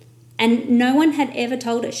 And no one had ever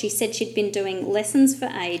told her. She said she'd been doing lessons for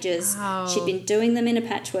ages. Wow. She'd been doing them in a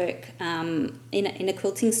patchwork, in a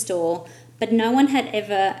quilting store, but no one had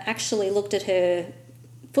ever actually looked at her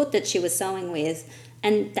foot that she was sewing with.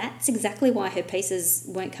 And that's exactly why her pieces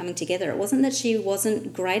weren't coming together. It wasn't that she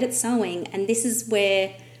wasn't great at sewing, and this is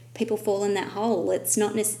where people fall in that hole. It's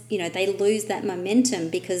not, they lose that momentum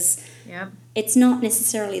because it's not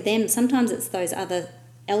necessarily them. Sometimes it's those other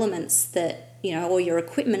elements that, or your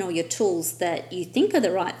equipment or your tools that you think are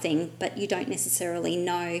the right thing, but you don't necessarily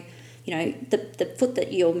know, the foot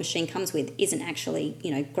that your machine comes with isn't actually,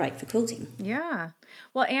 great for quilting. Yeah.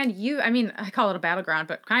 Well, and I call it a battleground,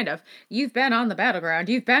 but kind of. You've been on the battleground.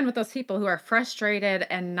 You've been with those people who are frustrated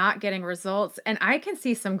and not getting results. And I can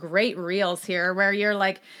see some great reels here where you're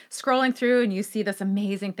like scrolling through and you see this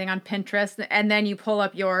amazing thing on Pinterest, and then you pull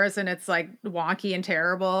up yours and it's like wonky and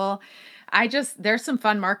terrible. There's some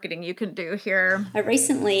fun marketing you can do here. I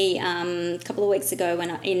recently, a couple of weeks ago,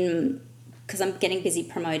 because I'm getting busy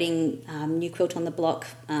promoting New Quilt on the Block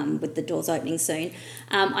with the doors opening soon,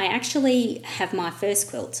 I actually have my first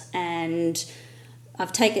quilt, and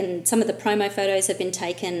I've taken some of the promo photos have been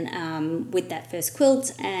taken with that first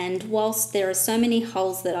quilt, and whilst there are so many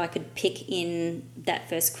holes that I could pick in that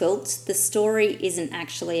first quilt, the story isn't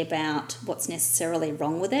actually about what's necessarily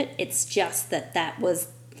wrong with it. It's just that was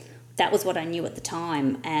what I knew at the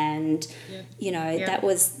time, and that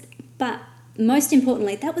was, but most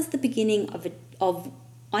importantly, that was the beginning of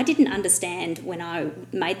I didn't understand when I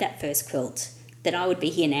made that first quilt that I would be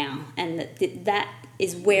here now, and that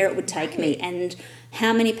is where it would take me, and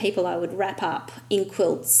how many people I would wrap up in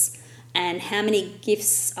quilts, and how many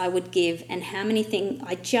gifts I would give, and how many things.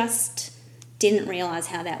 I just didn't realize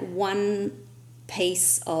how that one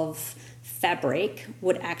piece of fabric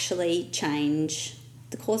would actually change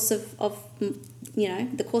the course of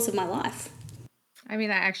the course of my life. I mean,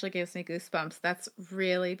 that actually gives me goosebumps. That's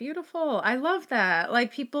really beautiful. I love that.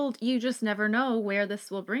 Like, people, you just never know where this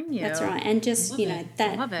will bring you. That's right. And just,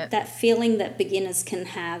 that feeling that beginners can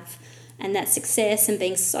have, and that success, and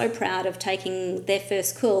being so proud of taking their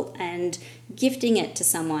first quilt and gifting it to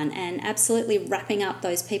someone, and absolutely wrapping up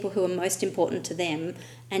those people who are most important to them,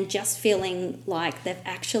 and just feeling like they've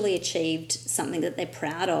actually achieved something that they're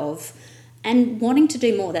proud of, and wanting to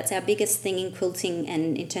do more. That's our biggest thing in quilting,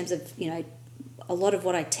 and in terms of, a lot of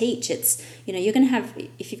what I teach. It's, you're going to have,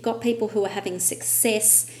 if you've got people who are having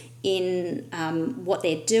success in what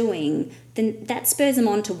they're doing, then that spurs them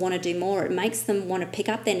on to want to do more. It makes them want to pick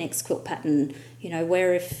up their next quilt pattern,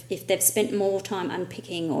 where if they've spent more time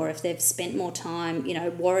unpicking, or if they've spent more time,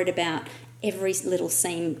 worried about every little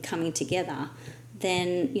seam coming together,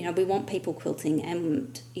 then, we want people quilting.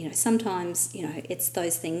 And, sometimes, it's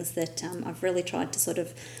those things that I've really tried to sort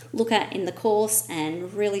of look at in the course,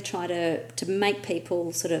 and really try to make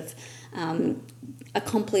people sort of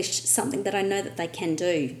accomplish something that I know that they can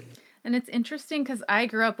do. And it's interesting because I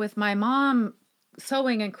grew up with my mom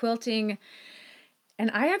sewing and quilting,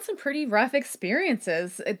 and I had some pretty rough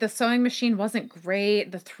experiences. The sewing machine wasn't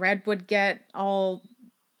great. The thread would get all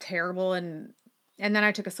terrible, and then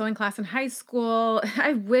I took a sewing class in high school.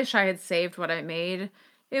 I wish I had saved what I made.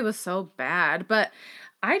 It was so bad. But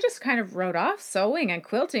I just kind of wrote off sewing and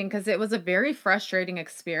quilting because it was a very frustrating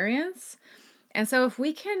experience. And so if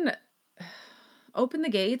we can open the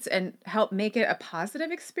gates and help make it a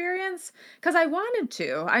positive experience, because I wanted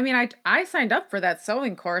to. I mean, I signed up for that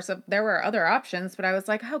sewing course. There were other options, but I was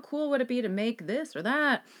like, how cool would it be to make this or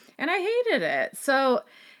that? And I hated it. So,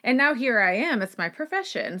 and now here I am. It's my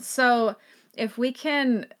profession. So if we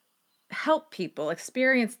can help people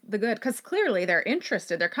experience the good, because clearly they're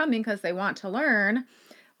interested, they're coming because they want to learn,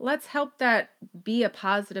 let's help that be a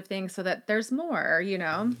positive thing so that there's more,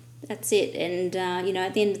 That's it. And,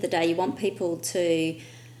 at the end of the day, you want people to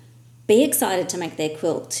be excited to make their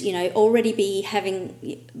quilt, already be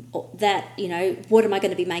having that, what am I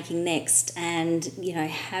going to be making next? And,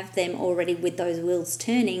 have them already with those wheels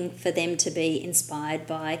turning for them to be inspired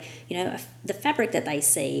by, the fabric that they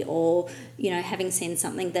see, or, having seen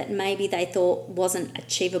something that maybe they thought wasn't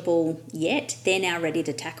achievable yet, they're now ready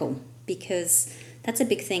to tackle. Because that's a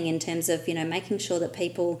big thing in terms of, making sure that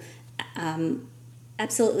people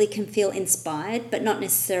absolutely can feel inspired, but not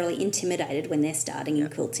necessarily intimidated when they're starting in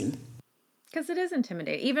quilting. Because it is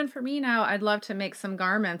intimidating. Even for me now, I'd love to make some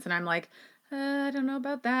garments, and I'm like, I don't know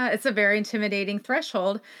about that. It's a very intimidating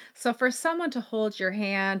threshold. So for someone to hold your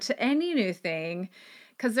hand to any new thing,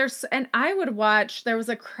 because and I would watch, there was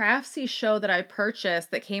a craftsy show that I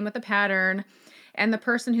purchased that came with a pattern, and the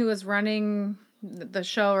person who was running the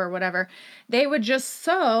show or whatever, they would just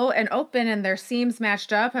sew and open and their seams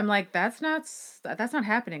matched up. I'm like, that's not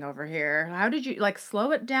happening over here. How did you like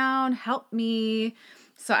slow it down? Help me.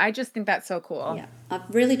 So I just think that's so cool. Yeah,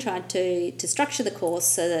 I've really tried to structure the course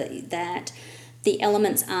so that the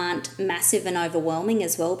elements aren't massive and overwhelming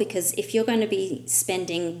as well, because if you're going to be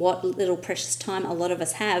spending what little precious time a lot of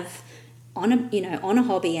us have on a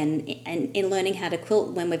hobby and in learning how to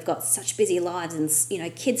quilt when we've got such busy lives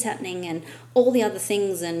and kids happening and all the other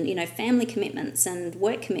things and family commitments and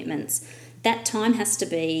work commitments, that time has to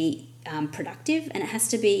be productive, and it has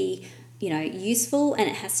to be useful, and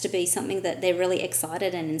it has to be something that they're really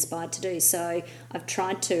excited and inspired to do. So I've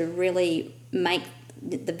tried to really make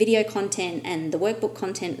the video content and the workbook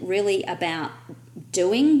content really about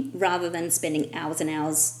doing, rather than spending hours and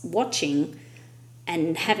hours watching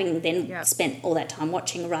and having then spent all that time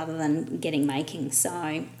watching rather than making. So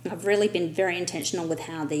I've really been very intentional with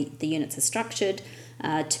how the units are structured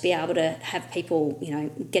to be able to have people,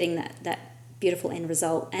 getting that beautiful end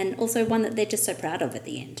result, and also one that they're just so proud of at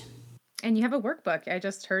the end. And you have a workbook. I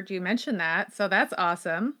just heard you mention that. So that's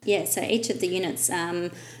awesome. Yeah, so each of the units,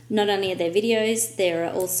 not only are there videos, there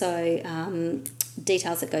are also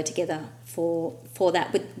details that go together for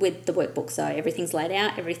that with the workbook. So everything's laid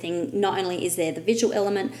out. Everything, not only is there the visual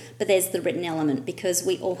element, but there's the written element, because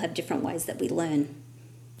we all have different ways that we learn.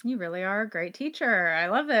 You really are a great teacher. I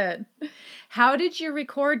love it. How did you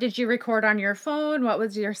record? Did you record on your phone? What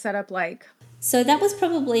was your setup like? So that was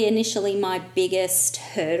probably initially my biggest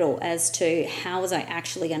hurdle as to how was I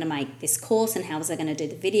actually going to make this course and how was I going to do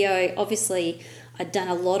the video. Obviously, I'd done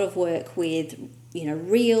a lot of work with,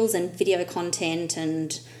 reels and video content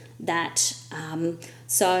and that.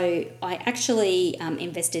 So I actually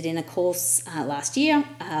invested in a course last year,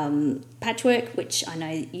 Patchwork, which I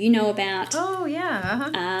know you know about. Oh,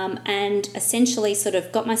 yeah. Uh-huh. And essentially sort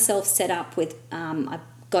of got myself set up with, I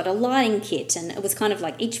got a lighting kit, and it was kind of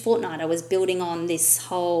like each fortnight I was building on this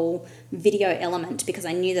whole video element, because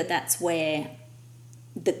I knew that that's where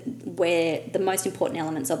the most important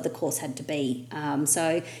elements of the course had to be.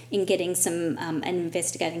 So in getting some and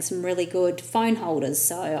investigating some really good phone holders,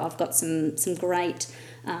 so I've got some great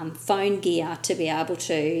phone gear to be able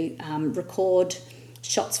to record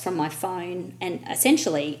shots from my phone, and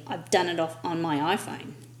essentially I've done it on my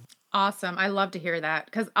iPhone. Awesome. I love to hear that,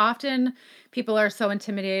 because often people are so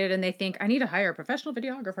intimidated and they think, I need to hire a professional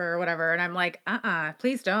videographer or whatever. And I'm like,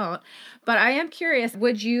 please don't. But I am curious,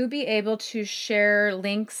 would you be able to share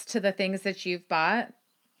links to the things that you've bought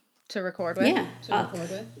to record with?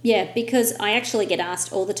 Yeah, because I actually get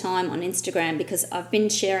asked all the time on Instagram, because I've been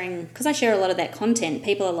sharing, because I share a lot of that content.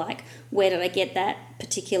 People are like, where did I get that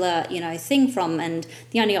particular thing from? And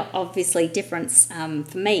the only obviously difference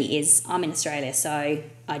for me is I'm in Australia, so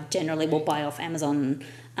I generally will buy off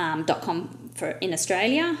Amazon.com in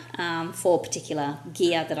Australia for particular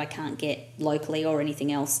gear that I can't get locally or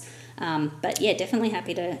anything else. But yeah, definitely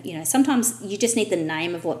happy to, sometimes you just need the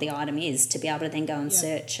name of what the item is to be able to then go and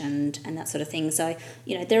search and that sort of thing. So,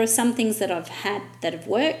 there are some things that I've had that have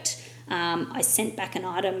worked. I sent back an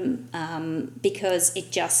item because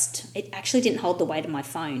it actually didn't hold the weight of my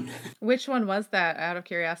phone. Which one was that, out of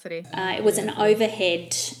curiosity? It was an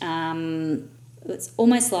overhead, it's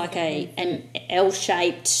almost like an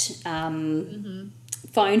L-shaped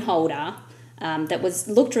phone holder. That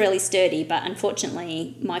looked really sturdy, but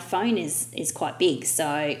unfortunately my phone is quite big,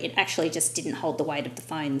 so it actually just didn't hold the weight of the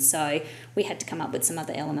phone. So we had to come up with some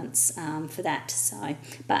other elements for that. So,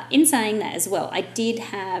 but in saying that as well, I did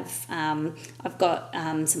have I've got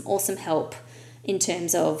some awesome help in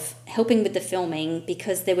terms of helping with the filming,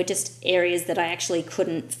 because there were just areas that I actually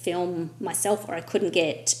couldn't film myself, or I couldn't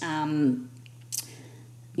get.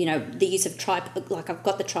 The use of like I've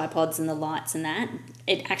got the tripods and the lights and that,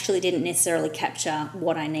 it actually didn't necessarily capture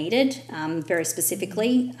what I needed very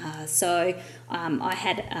specifically. So I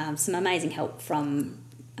had some amazing help from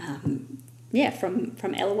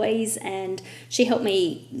Eloise, and she helped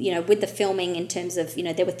me, with the filming in terms of,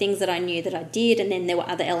 there were things that I knew that I did, and then there were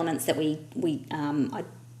other elements that I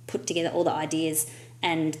put together all the ideas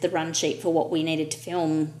and the run sheet for what we needed to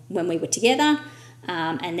film when we were together.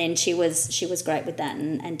 And then she was great with that,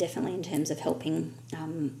 and definitely in terms of helping,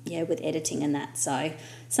 with editing and that. So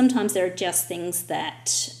sometimes there are just things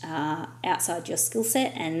that are outside your skill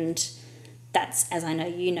set, and that's, as I know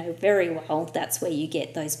you know very well, that's where you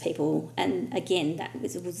get those people. And again,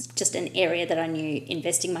 was just an area that I knew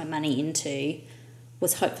investing my money into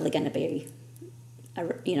was hopefully going to be,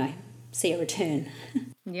 see a return.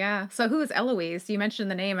 Yeah. So who is Eloise? You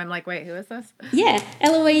mentioned the name. I'm like, wait, who is this? Yeah,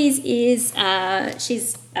 Eloise is,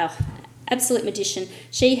 she's absolute magician.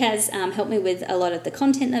 She has helped me with a lot of the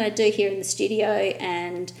content that I do here in the studio,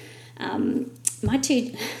 and my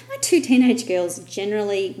two teenage girls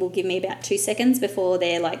generally will give me about 2 seconds before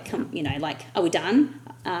they're like, are we done?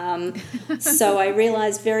 So I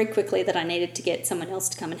realised very quickly that I needed to get someone else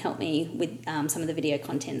to come and help me with some of the video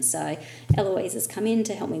content. So Eloise has come in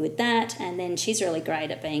to help me with that, and then she's really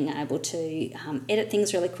great at being able to edit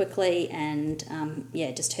things really quickly, and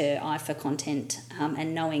just her eye for content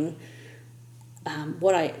and knowing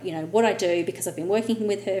what I do, because I've been working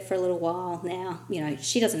with her for a little while now.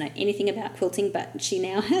 She doesn't know anything about quilting, but she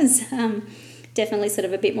now has definitely sort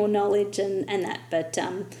of a bit more knowledge and that. But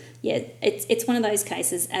it's one of those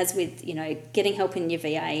cases, as with getting help in your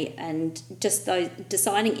VA, and just those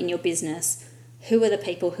deciding in your business who are the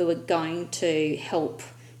people who are going to help.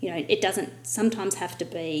 It doesn't sometimes have to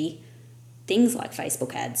be things like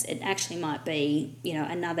Facebook ads. It actually might be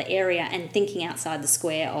another area, and thinking outside the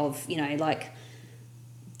square of like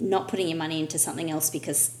not putting your money into something else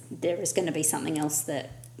because there is going to be something else that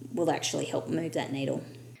will actually help move that needle.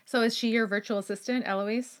 So is she your virtual assistant,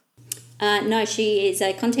 Eloise? No, she is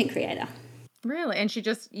a content creator. Really? And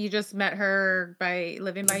you just met her by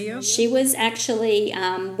living by you? She was actually,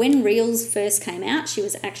 when Reels first came out, she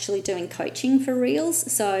was actually doing coaching for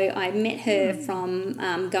Reels. So I met her from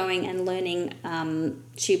going and learning.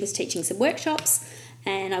 She was teaching some workshops,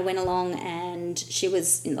 and I went along, and she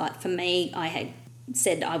was like, for me, I had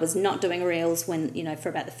said I was not doing Reels when for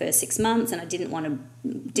about the first 6 months, and I didn't want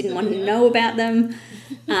to know about them.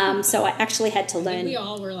 So I actually had to learn. We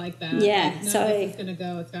all were like that. Yeah. Like, no, so this is gonna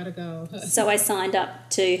go. It's gotta go. So I signed up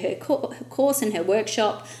to her course and her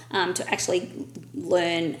workshop to actually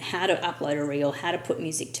learn how to upload a reel, how to put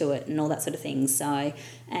music to it, and all that sort of thing. So,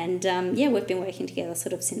 and we've been working together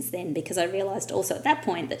sort of since then, because I realised also at that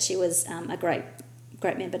point that she was a great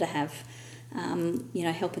member to have,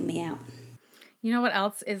 helping me out. You know what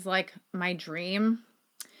else is like my dream?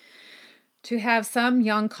 To have some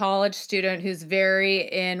young college student who's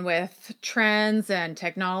very in with trends and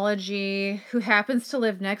technology, who happens to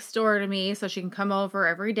live next door to me, so she can come over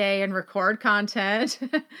every day and record content,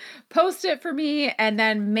 post it for me, and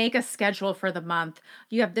then make a schedule for the month.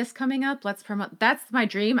 You have this coming up, let's promote. That's my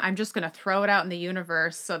dream. I'm just going to throw it out in the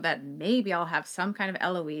universe so that maybe I'll have some kind of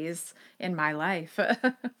Eloise in my life.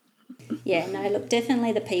 Yeah, no, look,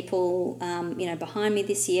 definitely the people, behind me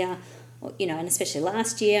this year, and especially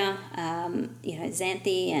last year,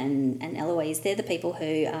 Xanthi and Eloise, they're the people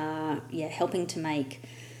who are, helping to make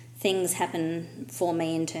things happen for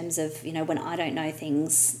me in terms of, when I don't know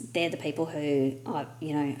things, they're the people who are,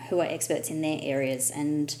 who are experts in their areas,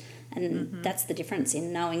 and that's the difference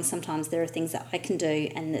in knowing sometimes there are things that I can do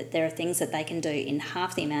and that there are things that they can do in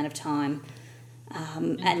half the amount of time.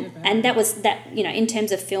 And that was that, in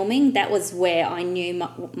terms of filming, that was where I knew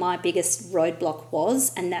my biggest roadblock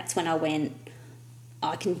was, and that's when I went,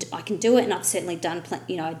 I can do it, and I've certainly done,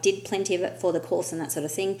 I did plenty of it for the course and that sort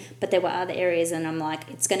of thing, but there were other areas, and I'm like,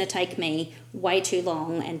 it's going to take me way too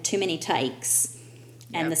long and too many takes,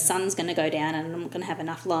 and the sun's going to go down, and I'm not going to have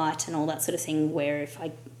enough light and all that sort of thing, where if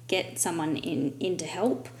I get someone in to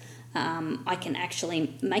help, I can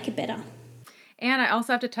actually make it better. And I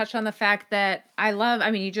also have to touch on the fact that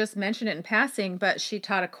you just mentioned it in passing, but she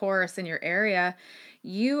taught a course in your area.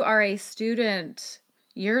 You are a student,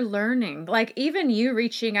 you're learning. Like, even you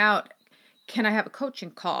reaching out, can I have a coaching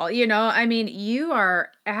call? You are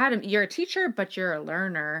you're a teacher, but you're a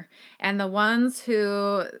learner. And the ones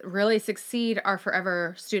who really succeed are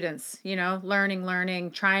forever students, learning,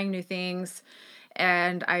 trying new things.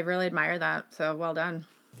 And I really admire that. So well done.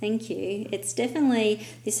 Thank you. It's definitely,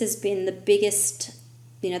 this has been the biggest,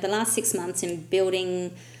 the last 6 months in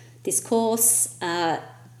building this course,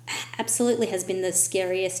 absolutely has been the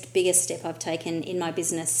scariest, biggest step I've taken in my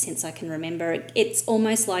business since I can remember. It's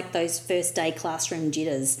almost like those first day classroom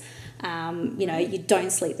jitters. You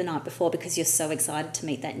don't sleep the night before because you're so excited to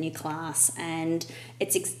meet that new class, and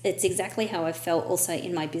it's exactly how I felt also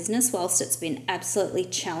in my business. Whilst it's been absolutely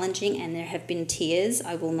challenging and there have been tears,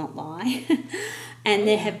 I will not lie, and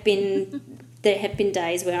there have been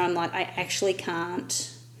days where I'm like, I actually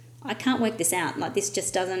can't work this out. Like, this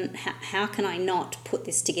just doesn't. How can I not put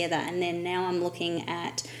this together? And then now I'm looking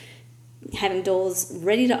at having doors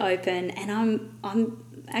ready to open, and I'm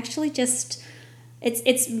actually just.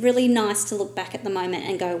 It's really nice to look back at the moment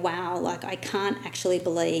and go, wow, like, I can't actually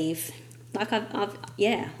believe, like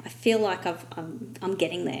I feel like I'm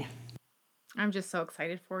getting there. I'm just so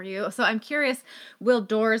excited for you. So I'm curious, will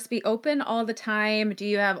doors be open all the time? Do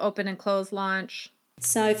you have open and close launch?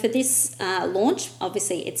 So for this launch,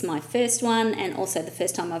 obviously it's my first one and also the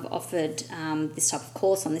first time I've offered this type of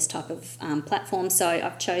course on this type of platform. So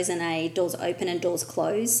I've chosen a doors open and doors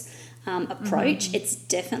close approach. Mm-hmm. It's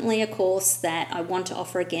definitely a course that I want to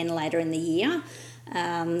offer again later in the year.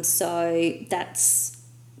 So that's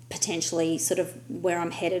potentially sort of where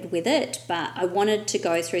I'm headed with it. But I wanted to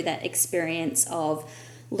go through that experience of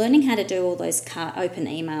learning how to do all those open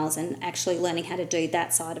emails and actually learning how to do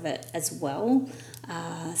that side of it as well.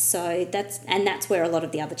 So that's where a lot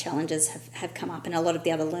of the other challenges have come up, and a lot of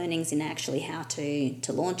the other learnings in actually how to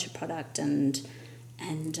launch a product and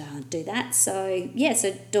do that. So yeah,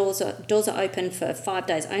 so doors are open for 5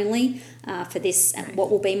 days only for this, nice.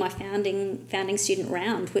 What will be my founding student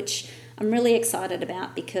round, which I'm really excited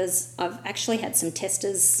about because I've actually had some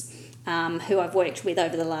testers who I've worked with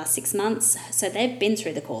over the last 6 months. So they've been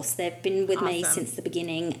through the course. They've been with me since the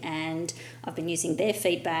beginning, and I've been using their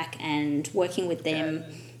feedback and working with them.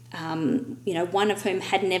 One of whom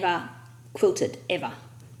had never quilted ever.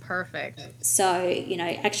 Perfect. So,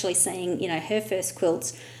 actually seeing, her first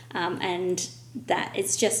quilt and that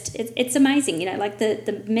it's amazing, like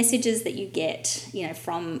the messages that you get,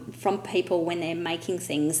 from people when they're making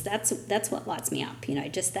things, that's what lights me up,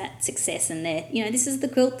 just that success and their, this is the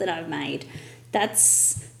quilt that I've made.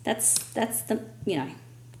 That's the,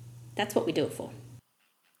 that's what we do it for.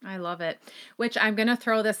 I love it. Which I'm going to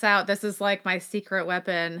throw this out. This is like my secret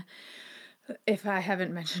weapon, if I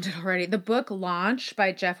haven't mentioned it already. The book Launch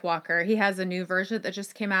by Jeff Walker. He has a new version that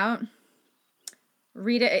just came out.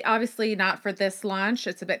 Read it. Obviously not for this launch.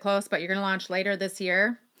 It's a bit close, but you're going to launch later this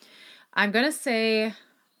year. I'm going to say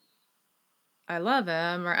I love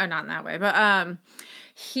him, or not in that way, but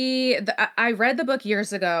I read the book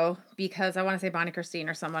years ago because I want to say Bonnie Christine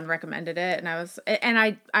or someone recommended it,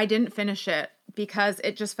 and I didn't finish it because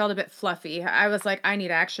it just felt a bit fluffy. I was like, I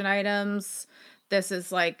need action items. This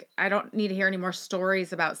is like, I don't need to hear any more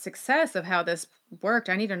stories about success of how this worked.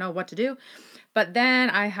 I need to know what to do. But then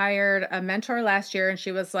I hired a mentor last year, and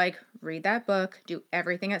she was like, read that book, do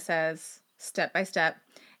everything it says, step by step.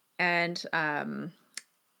 And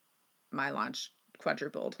my launch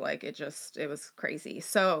quadrupled. Like it was crazy.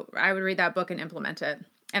 So I would read that book and implement it.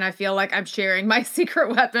 And I feel like I'm sharing my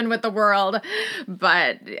secret weapon with the world,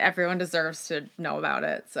 but everyone deserves to know about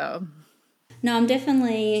it. So no, I'm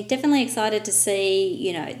definitely excited to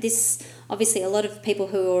see, this, obviously a lot of people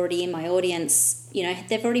who are already in my audience,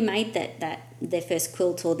 they've already made that their first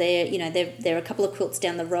quilt, or they're a couple of quilts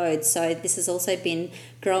down the road. So this has also been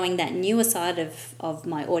growing that newer side of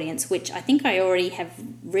my audience, which I think I already have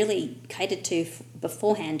really catered to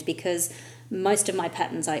beforehand, because most of my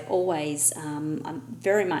patterns I always, I'm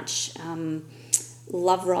very much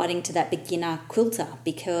love writing to that beginner quilter,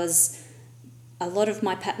 because a lot of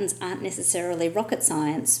my patterns aren't necessarily rocket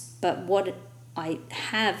science, but what I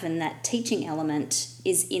have in that teaching element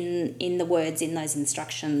is in the words in those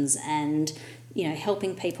instructions, and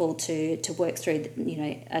helping people to work through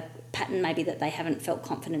a pattern maybe that they haven't felt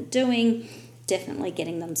confident doing, definitely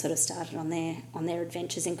getting them sort of started on their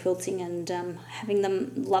adventures in quilting, and having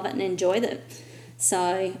them love it and enjoy it.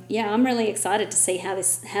 So yeah, I'm really excited to see how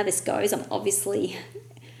this goes. I'm obviously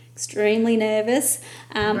extremely nervous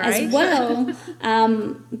right. as well,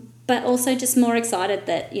 but also just more excited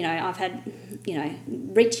that I've had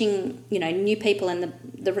reaching new people, and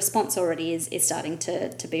the response already is starting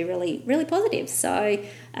to be really, really positive. So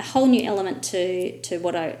a whole new element to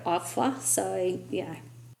what I offer. So yeah,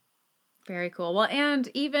 very cool. Well, and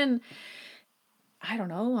even I don't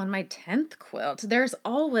know, on my 10th quilt, there's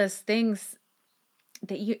always things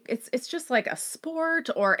that it's just like a sport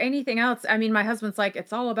or anything else. I mean, my husband's like,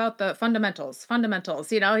 it's all about the fundamentals.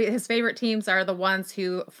 His favorite teams are the ones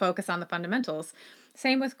who focus on the fundamentals.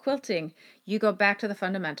 Same with quilting. You go back to the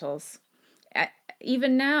fundamentals.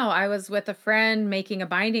 Even now, I was with a friend making a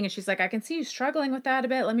binding, and she's like, I can see you struggling with that a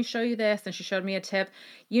bit. Let me show you this. And she showed me a tip.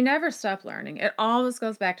 You never stop learning. It always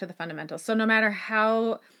goes back to the fundamentals. So no matter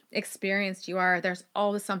how experienced you are, there's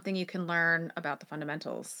always something you can learn about the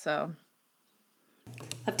fundamentals. So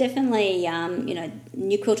I've definitely,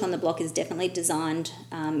 New Quilt on the Block is definitely designed,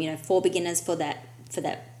 for beginners, for that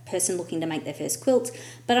person looking to make their first quilt.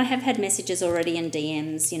 But I have had messages already in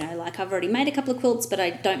DMs, like I've already made a couple of quilts, but I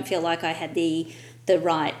don't feel like I had the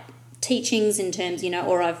right teachings in terms,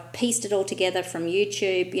 or I've pieced it all together from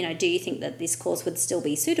YouTube. Do you think that this course would still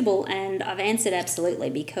be suitable? And I've answered absolutely,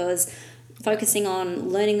 because focusing on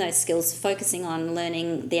learning those skills, focusing on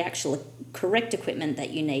learning the actual correct equipment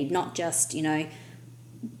that you need, not just,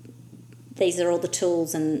 these are all the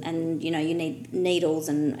tools and you need needles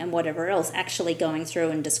and whatever else, actually going through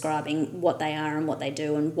and describing what they are and what they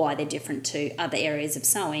do and why they're different to other areas of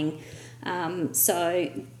sewing.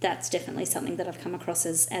 So that's definitely something that I've come across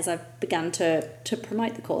as I've begun to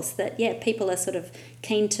promote the course, that, people are sort of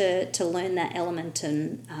keen to learn that element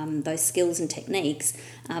and those skills and techniques,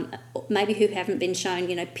 maybe who haven't been shown,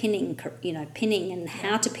 pinning and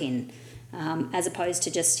how to pin, as opposed to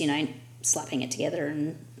just, slapping it together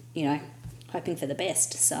and, hoping for the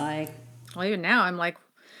best. So, well, even now I'm like,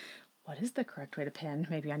 what is the correct way to pin?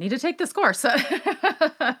 Maybe I need to take this course.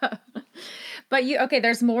 But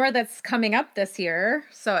there's more that's coming up this year.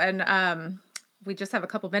 So, and we just have a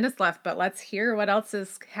couple minutes left, but let's hear what else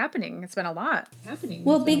is happening. It's been a lot happening.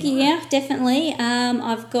 Well, big year, definitely.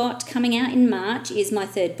 I've got coming out in March is my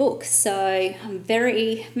third book. So I'm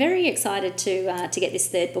very, very excited to get this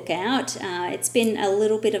third book out. It's been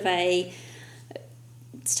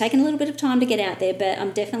it's taken a little bit of time to get out there, but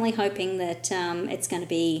I'm definitely hoping that it's going to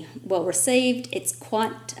be well received. It's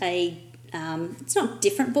quite it's not a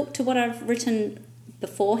different book to what I've written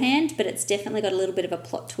beforehand, but it's definitely got a little bit of a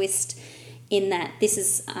plot twist in that this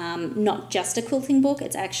is not just a quilting book,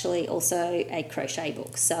 it's actually also a crochet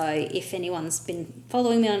book. So if anyone's been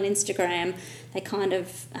following me on Instagram, they kind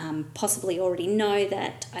of possibly already know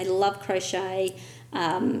that I love crochet.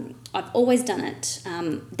 I've always done it.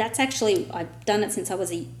 I've done it since I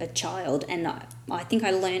was a child, and I think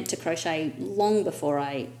I learnt to crochet long before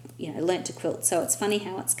I learnt to quilt. So it's funny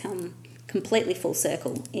how it's come completely full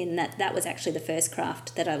circle in that was actually the first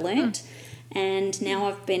craft that I learnt. And now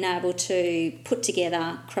I've been able to put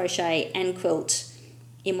together crochet and quilt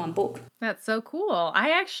in one book. That's so cool.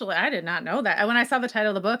 I did not know that. When I saw the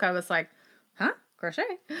title of the book, I was like, huh?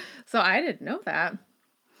 Crochet? So I didn't know that.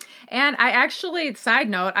 And I actually, side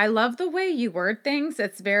note, I love the way you word things.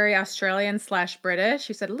 It's very Australian/British.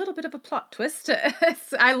 You said a little bit of a plot twist.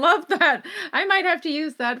 I love that. I might have to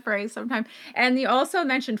use that phrase sometime. And you also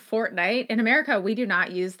mentioned fortnight. In America, we do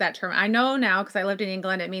not use that term. I know now because I lived in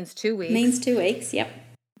England, it means 2 weeks. Means 2 weeks, yep.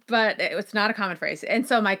 But it's not a common phrase. And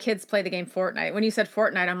so my kids play the game Fortnite. When you said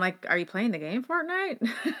Fortnite, I'm like, are you playing the game Fortnite?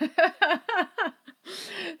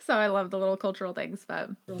 So I love the little cultural things,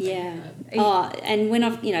 but yeah. And when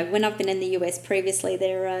I've been in the US previously,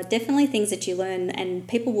 there are definitely things that you learn, and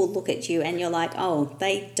people will look at you and you're like, oh,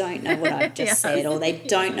 they don't know what I've just said, or they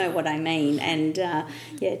don't know what I mean. And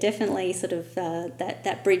definitely sort of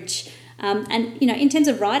that bridge. And in terms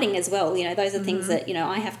of writing as well, those are things that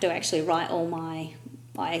I have to actually write all my.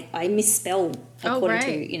 I misspell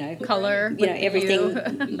according to color,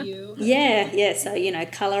 everything. Yeah. So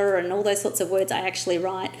color and all those sorts of words I actually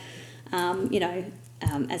write,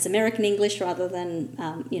 as American English rather than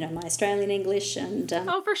my Australian English. And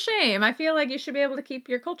for shame! I feel like you should be able to keep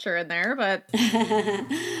your culture in there, but really,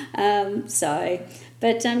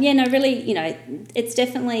 it's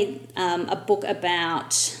definitely a book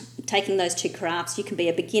about taking those two crafts. You can be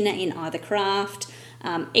a beginner in either craft.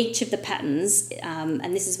 Each of the patterns,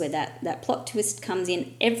 and this is where that plot twist comes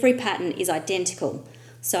in, every pattern is identical.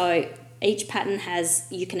 So each pattern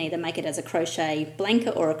you can either make it as a crochet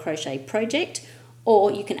blanket or a crochet project,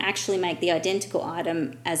 or you can actually make the identical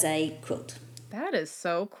item as a quilt. That is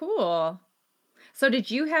so cool. So did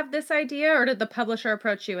you have this idea, or did the publisher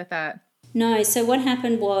approach you with that? No, so what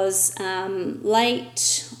happened was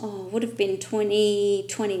would have been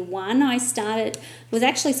 2021 I started. It was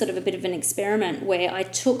actually sort of a bit of an experiment where I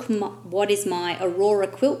took what is my Aurora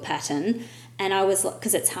quilt pattern, and I was,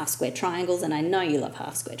 because it's half square triangles, and I know you love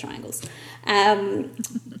half square triangles.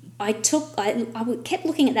 I kept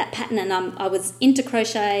looking at that pattern, and I was into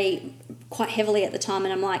crochet quite heavily at the time,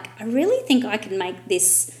 and I'm like, I really think I can make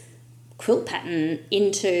this quilt pattern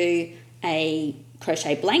into a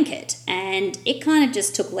crochet blanket. And it kind of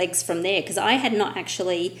just took legs from there, because I had not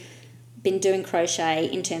actually been doing crochet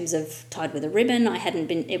in terms of tied with a ribbon.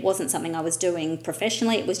 It wasn't something I was doing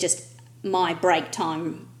professionally. It was just my break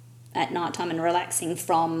time at night time and relaxing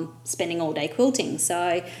from spending all day quilting.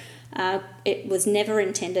 So it was never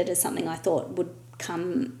intended as something I thought would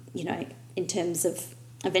come, in terms of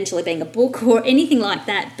eventually being a book or anything like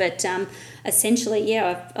that. But essentially,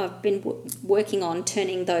 I've been working on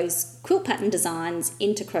turning those quilt pattern designs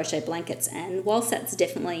into crochet blankets. And whilst that's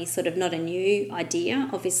definitely sort of not a new idea,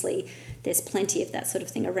 obviously there's plenty of that sort of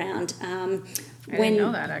thing around. I didn't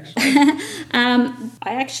know that,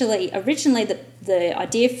 actually. Originally the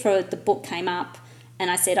idea for the book came up,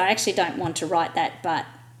 and I said, I actually don't want to write that, but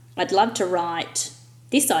I'd love to write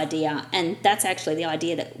this idea, and that's actually the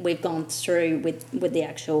idea that we've gone through with the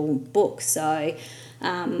actual book. So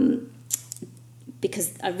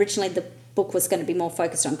because originally book was going to be more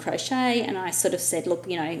focused on crochet, and I sort of said, look,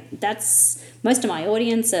 that's most of my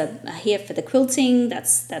audience are here for the quilting.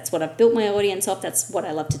 That's what I've built my audience off. That's what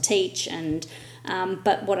I love to teach. And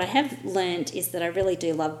but what I have learned is that I really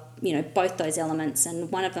do love both those elements, and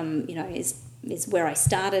one of them is where I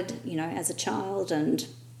started as a child, and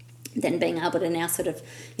then being able to now sort of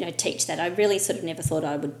teach that. I really sort of never thought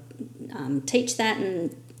I would teach that,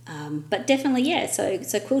 and but definitely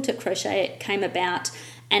so quilted crochet came about.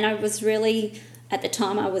 And I was really, at the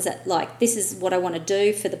time, I was at this is what I want to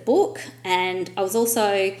do for the book. And I was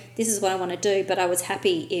also, this is what I want to do, but I was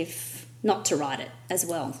happy if not to write it as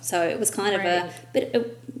well. So it was kind of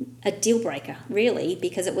a deal breaker, really,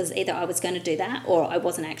 because it was either I was going to do that or I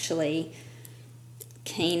wasn't actually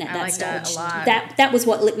keen at that stage. That was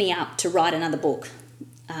what lit me up to write another book.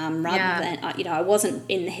 Rather than, I wasn't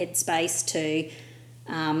in the headspace to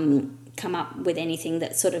come up with anything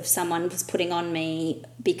that sort of someone was putting on me,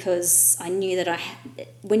 because I knew that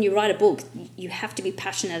when you write a book, you have to be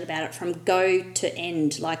passionate about it from go to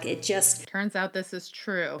end. It just turns out this is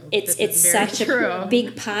true. It's such a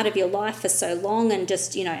big part of your life for so long, and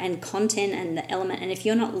just and content and the element. And if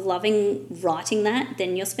you're not loving writing that,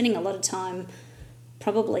 then you're spending a lot of time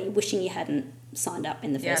probably wishing you hadn't signed up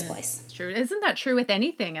in the first place. It's true. Isn't that true with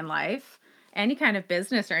anything in life? Any kind of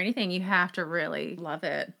business or anything, you have to really love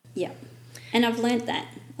it. Yeah, and I've learned that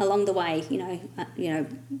along the way.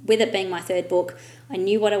 With it being my third book, I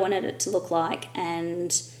knew what I wanted it to look like,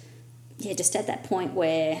 and just at that point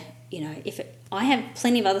where I have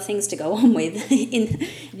plenty of other things to go on with.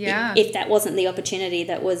 If that wasn't the opportunity,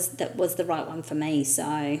 that was the right one for me.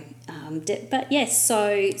 So, but yes,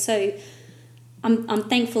 so. I'm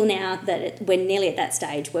thankful now that we're nearly at that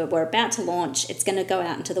stage where we're about to launch. It's going to go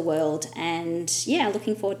out into the world, and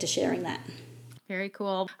looking forward to sharing that. Very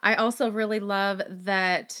cool. I also really love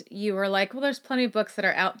that you were like, well, there's plenty of books that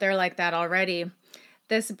are out there like that already.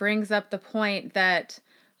 This brings up the point that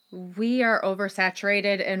we are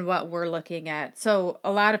oversaturated in what we're looking at. So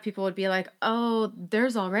a lot of people would be like, oh,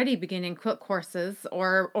 there's already beginning quilt courses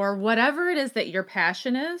or whatever it is that your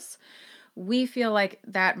passion is. We feel like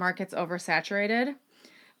that market's oversaturated.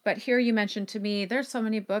 But here you mentioned to me, there's so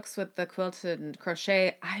many books with the quilted and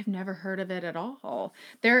crochet. I've never heard of it at all.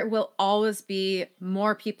 There will always be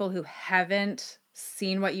more people who haven't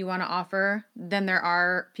seen what you want to offer than there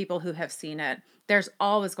are people who have seen it. There's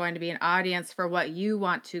always going to be an audience for what you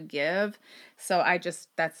want to give. So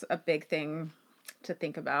that's a big thing to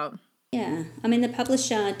think about. Yeah, I mean, the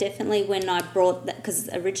publisher definitely, when I brought that, because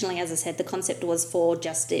originally, as I said, the concept was for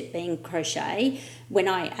just it being crochet. When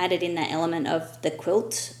I added in that element of the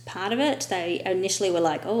quilt part of it, they initially were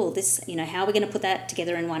like, oh, this, how are we going to put that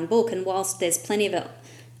together in one book? And whilst there's plenty of it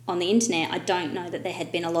on the internet, I don't know that there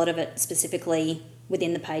had been a lot of it specifically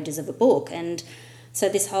within the pages of a book. And so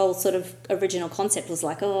this whole sort of original concept was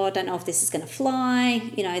like, oh, I don't know if this is going to fly.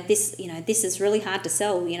 This is really hard to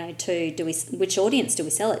sell. Which audience do we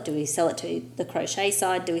sell it? Do we sell it to the crochet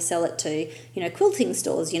side? Do we sell it to quilting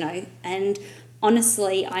stores? And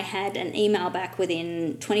honestly, I had an email back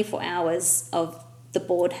within 24 hours of the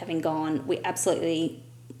board having gone, we absolutely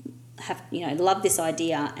have love this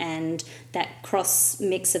idea, and that cross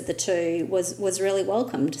mix of the two was really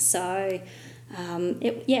welcomed. So.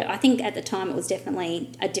 I think at the time it was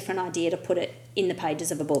definitely a different idea to put it in the pages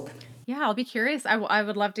of a book. Yeah, I'll be curious. I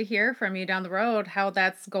would love to hear from you down the road how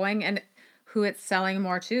that's going and who it's selling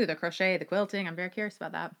more to, the crochet, the quilting. I'm very curious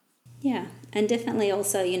about that. Yeah, and definitely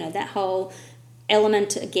also, that whole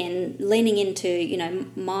element, again, leaning into,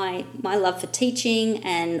 my love for teaching,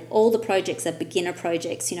 and all the projects are beginner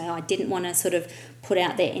projects. I didn't want to sort of put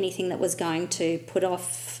out there anything that was going to put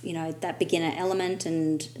off, that beginner element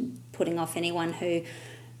and putting off anyone who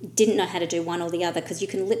didn't know how to do one or the other, because you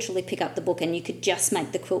can literally pick up the book and you could just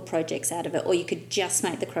make the quilt projects out of it, or you could just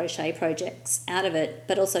make the crochet projects out of it,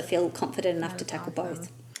 but also feel confident enough to tackle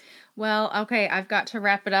both. Well, okay, I've got to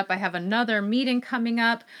wrap it up. I have another meeting coming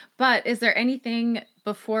up, but is there anything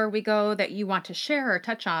before we go that you want to share or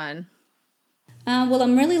touch on? Well,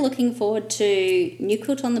 I'm really looking forward to New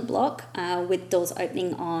Quilt on the Block with doors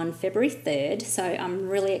opening on February 3rd. So I'm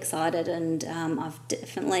really excited, and I've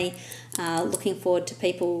definitely looking forward to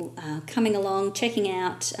people coming along, checking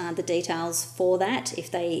out the details for that if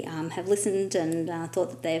they have listened and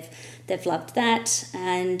thought that they've loved that,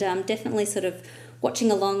 and definitely sort of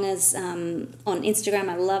watching along as on Instagram.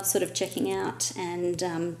 I love sort of checking out and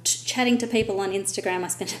chatting to people on Instagram. I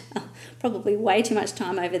spend probably way too much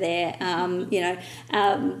time over there,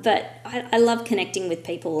 but I love connecting with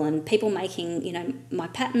people and people making, my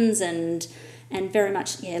patterns and very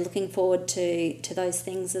much, looking forward to those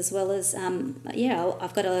things, as well as,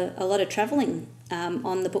 I've got a lot of travelling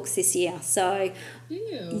on the books this year. So,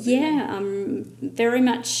 yeah, I'm very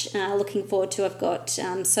much looking forward to. I've got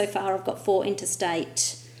so far I've got 4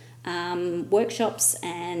 interstate workshops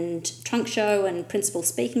and trunk show and principal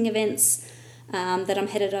speaking events that I'm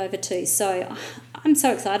headed over to. So I'm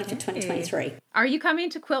so excited for 2023. Are you coming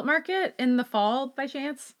to Quilt Market in the fall by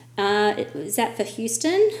chance? Is that for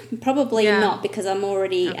Houston? Probably not, because I'm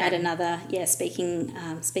already at another speaking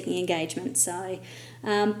engagement. So,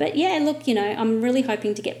 but yeah, look, I'm really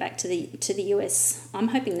hoping to get back to the US. I'm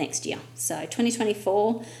hoping next year. So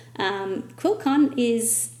 2024, QuiltCon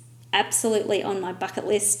is absolutely on my bucket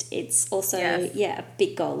list. It's also a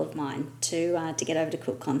big goal of mine to get over to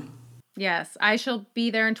QuiltCon. Yes, I shall be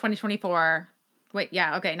there in 2024. Wait,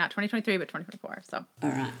 not 2023, but 2024. So. All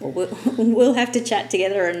right. Well, we'll have to chat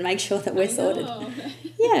together and make sure that we're sorted.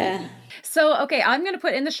 Yeah. So, okay, I'm going to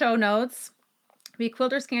put in the show notes, be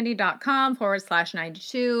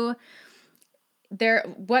quilterscandy.com/92. There,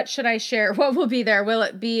 what should I share? What will be there? Will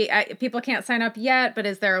it be, people can't sign up yet, but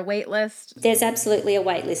is there a wait list? There's absolutely a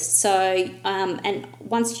wait list. So, and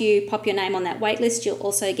once you pop your name on that wait list, you'll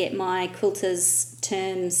also get my quilters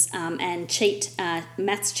terms and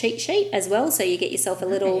maths cheat sheet as well. So you get yourself a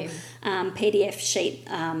little PDF sheet,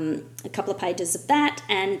 a couple of pages of that,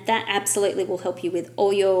 and that absolutely will help you with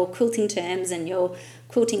all your quilting terms and your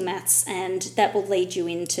quilting maths, and that will lead you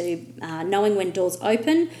into knowing when doors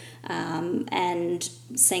open, and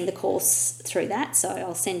seeing the course through that. So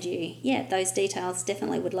I'll send you, those details.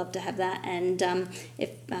 Definitely would love to have that. And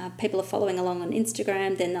if people are following along on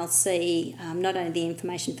Instagram, then they'll see not only the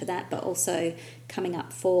information for that, but also coming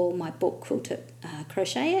up for my book, Quilt It,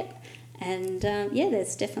 Crochet It. And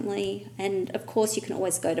there's definitely, and of course you can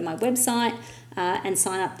always go to my website and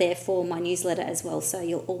sign up there for my newsletter as well. So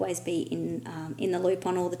you'll always be in the loop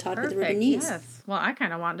on all the Tied with the Ribbon news. Yes. Well, I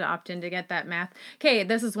kind of want to opt in to get that math. Okay,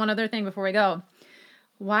 this is one other thing before we go.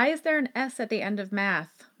 Why is there an S at the end of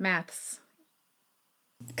maths?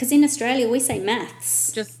 Because in Australia we say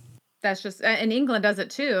maths. That's just, in England does it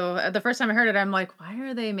too. The first time I heard it, I'm like, why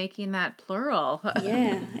are they making that plural?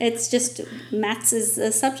 Yeah, it's just maths is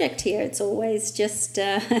the subject here. It's always just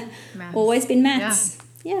always been maths.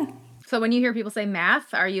 Yeah. So when you hear people say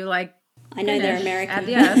math, are you like, I know they're American. At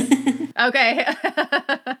the S. Okay.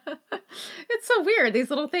 It's so weird, these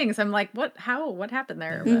little things. I'm like, what happened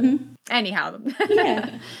there? But anyhow.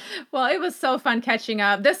 Yeah. Well, it was so fun catching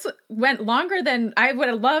up. This went longer than I would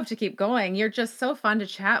have loved to keep going. You're just so fun to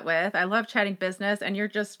chat with. I love chatting business, and you're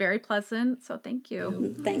just very pleasant. So thank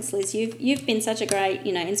you. Thanks, Liz. You've been such a great,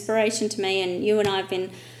 inspiration to me, and you and I have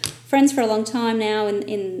been friends for a long time now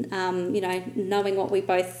in knowing what we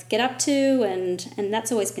both get up to, and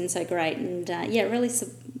that's always been so great, and really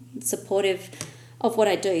supportive of what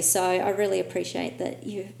I do. So I really appreciate that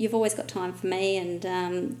you've always got time for me, and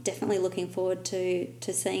definitely looking forward to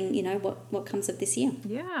seeing what comes of this year.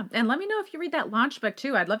 Yeah, and let me know if you read that launch book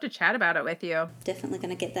too. I'd love to chat about it with you. Definitely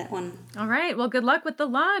going to get that one. All right, well, good luck with the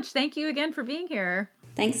launch. Thank you again for being here.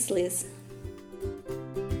 Thanks, Liz.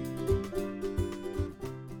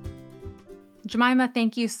 Jemima,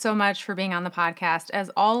 thank you so much for being on the podcast. As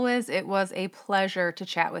always, it was a pleasure to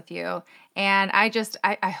chat with you. And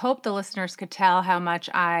I hope the listeners could tell how much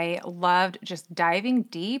I loved just diving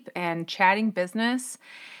deep and chatting business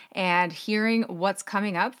and hearing what's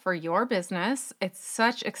coming up for your business. It's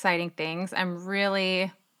such exciting things.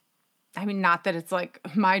 Not that it's like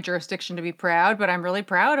my jurisdiction to be proud, but I'm really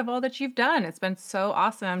proud of all that you've done. It's been so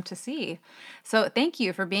awesome to see. So thank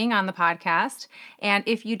you for being on the podcast. And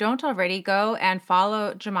if you don't already, go and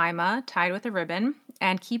follow Jemima, Tied with a Ribbon,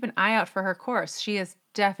 and keep an eye out for her course. She is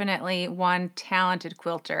definitely one talented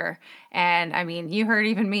quilter. And you heard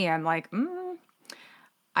even me. I'm like,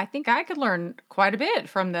 I think I could learn quite a bit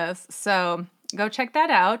from this. So go check that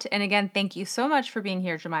out. And again, thank you so much for being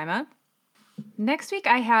here, Jemima. Next week,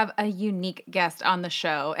 I have a unique guest on the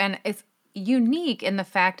show, and it's unique in the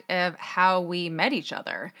fact of how we met each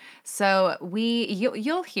other. So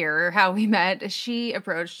you'll hear how we met. She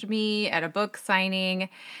approached me at a book signing,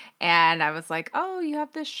 and I was like, oh, you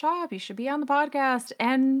have this shop. You should be on the podcast.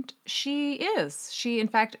 And she is. In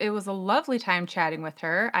fact, it was a lovely time chatting with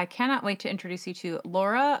her. I cannot wait to introduce you to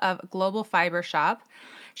Laura of Global Fiber Shop.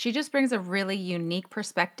 She just brings a really unique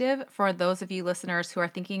perspective for those of you listeners who are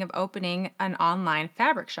thinking of opening an online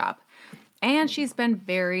fabric shop. And she's been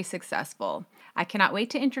very successful. I cannot wait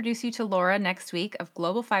to introduce you to Laura next week of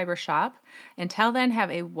Global Fiber Shop. Until then, have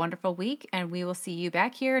a wonderful week, and we will see you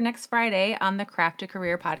back here next Friday on the Craft to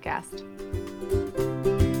Career podcast.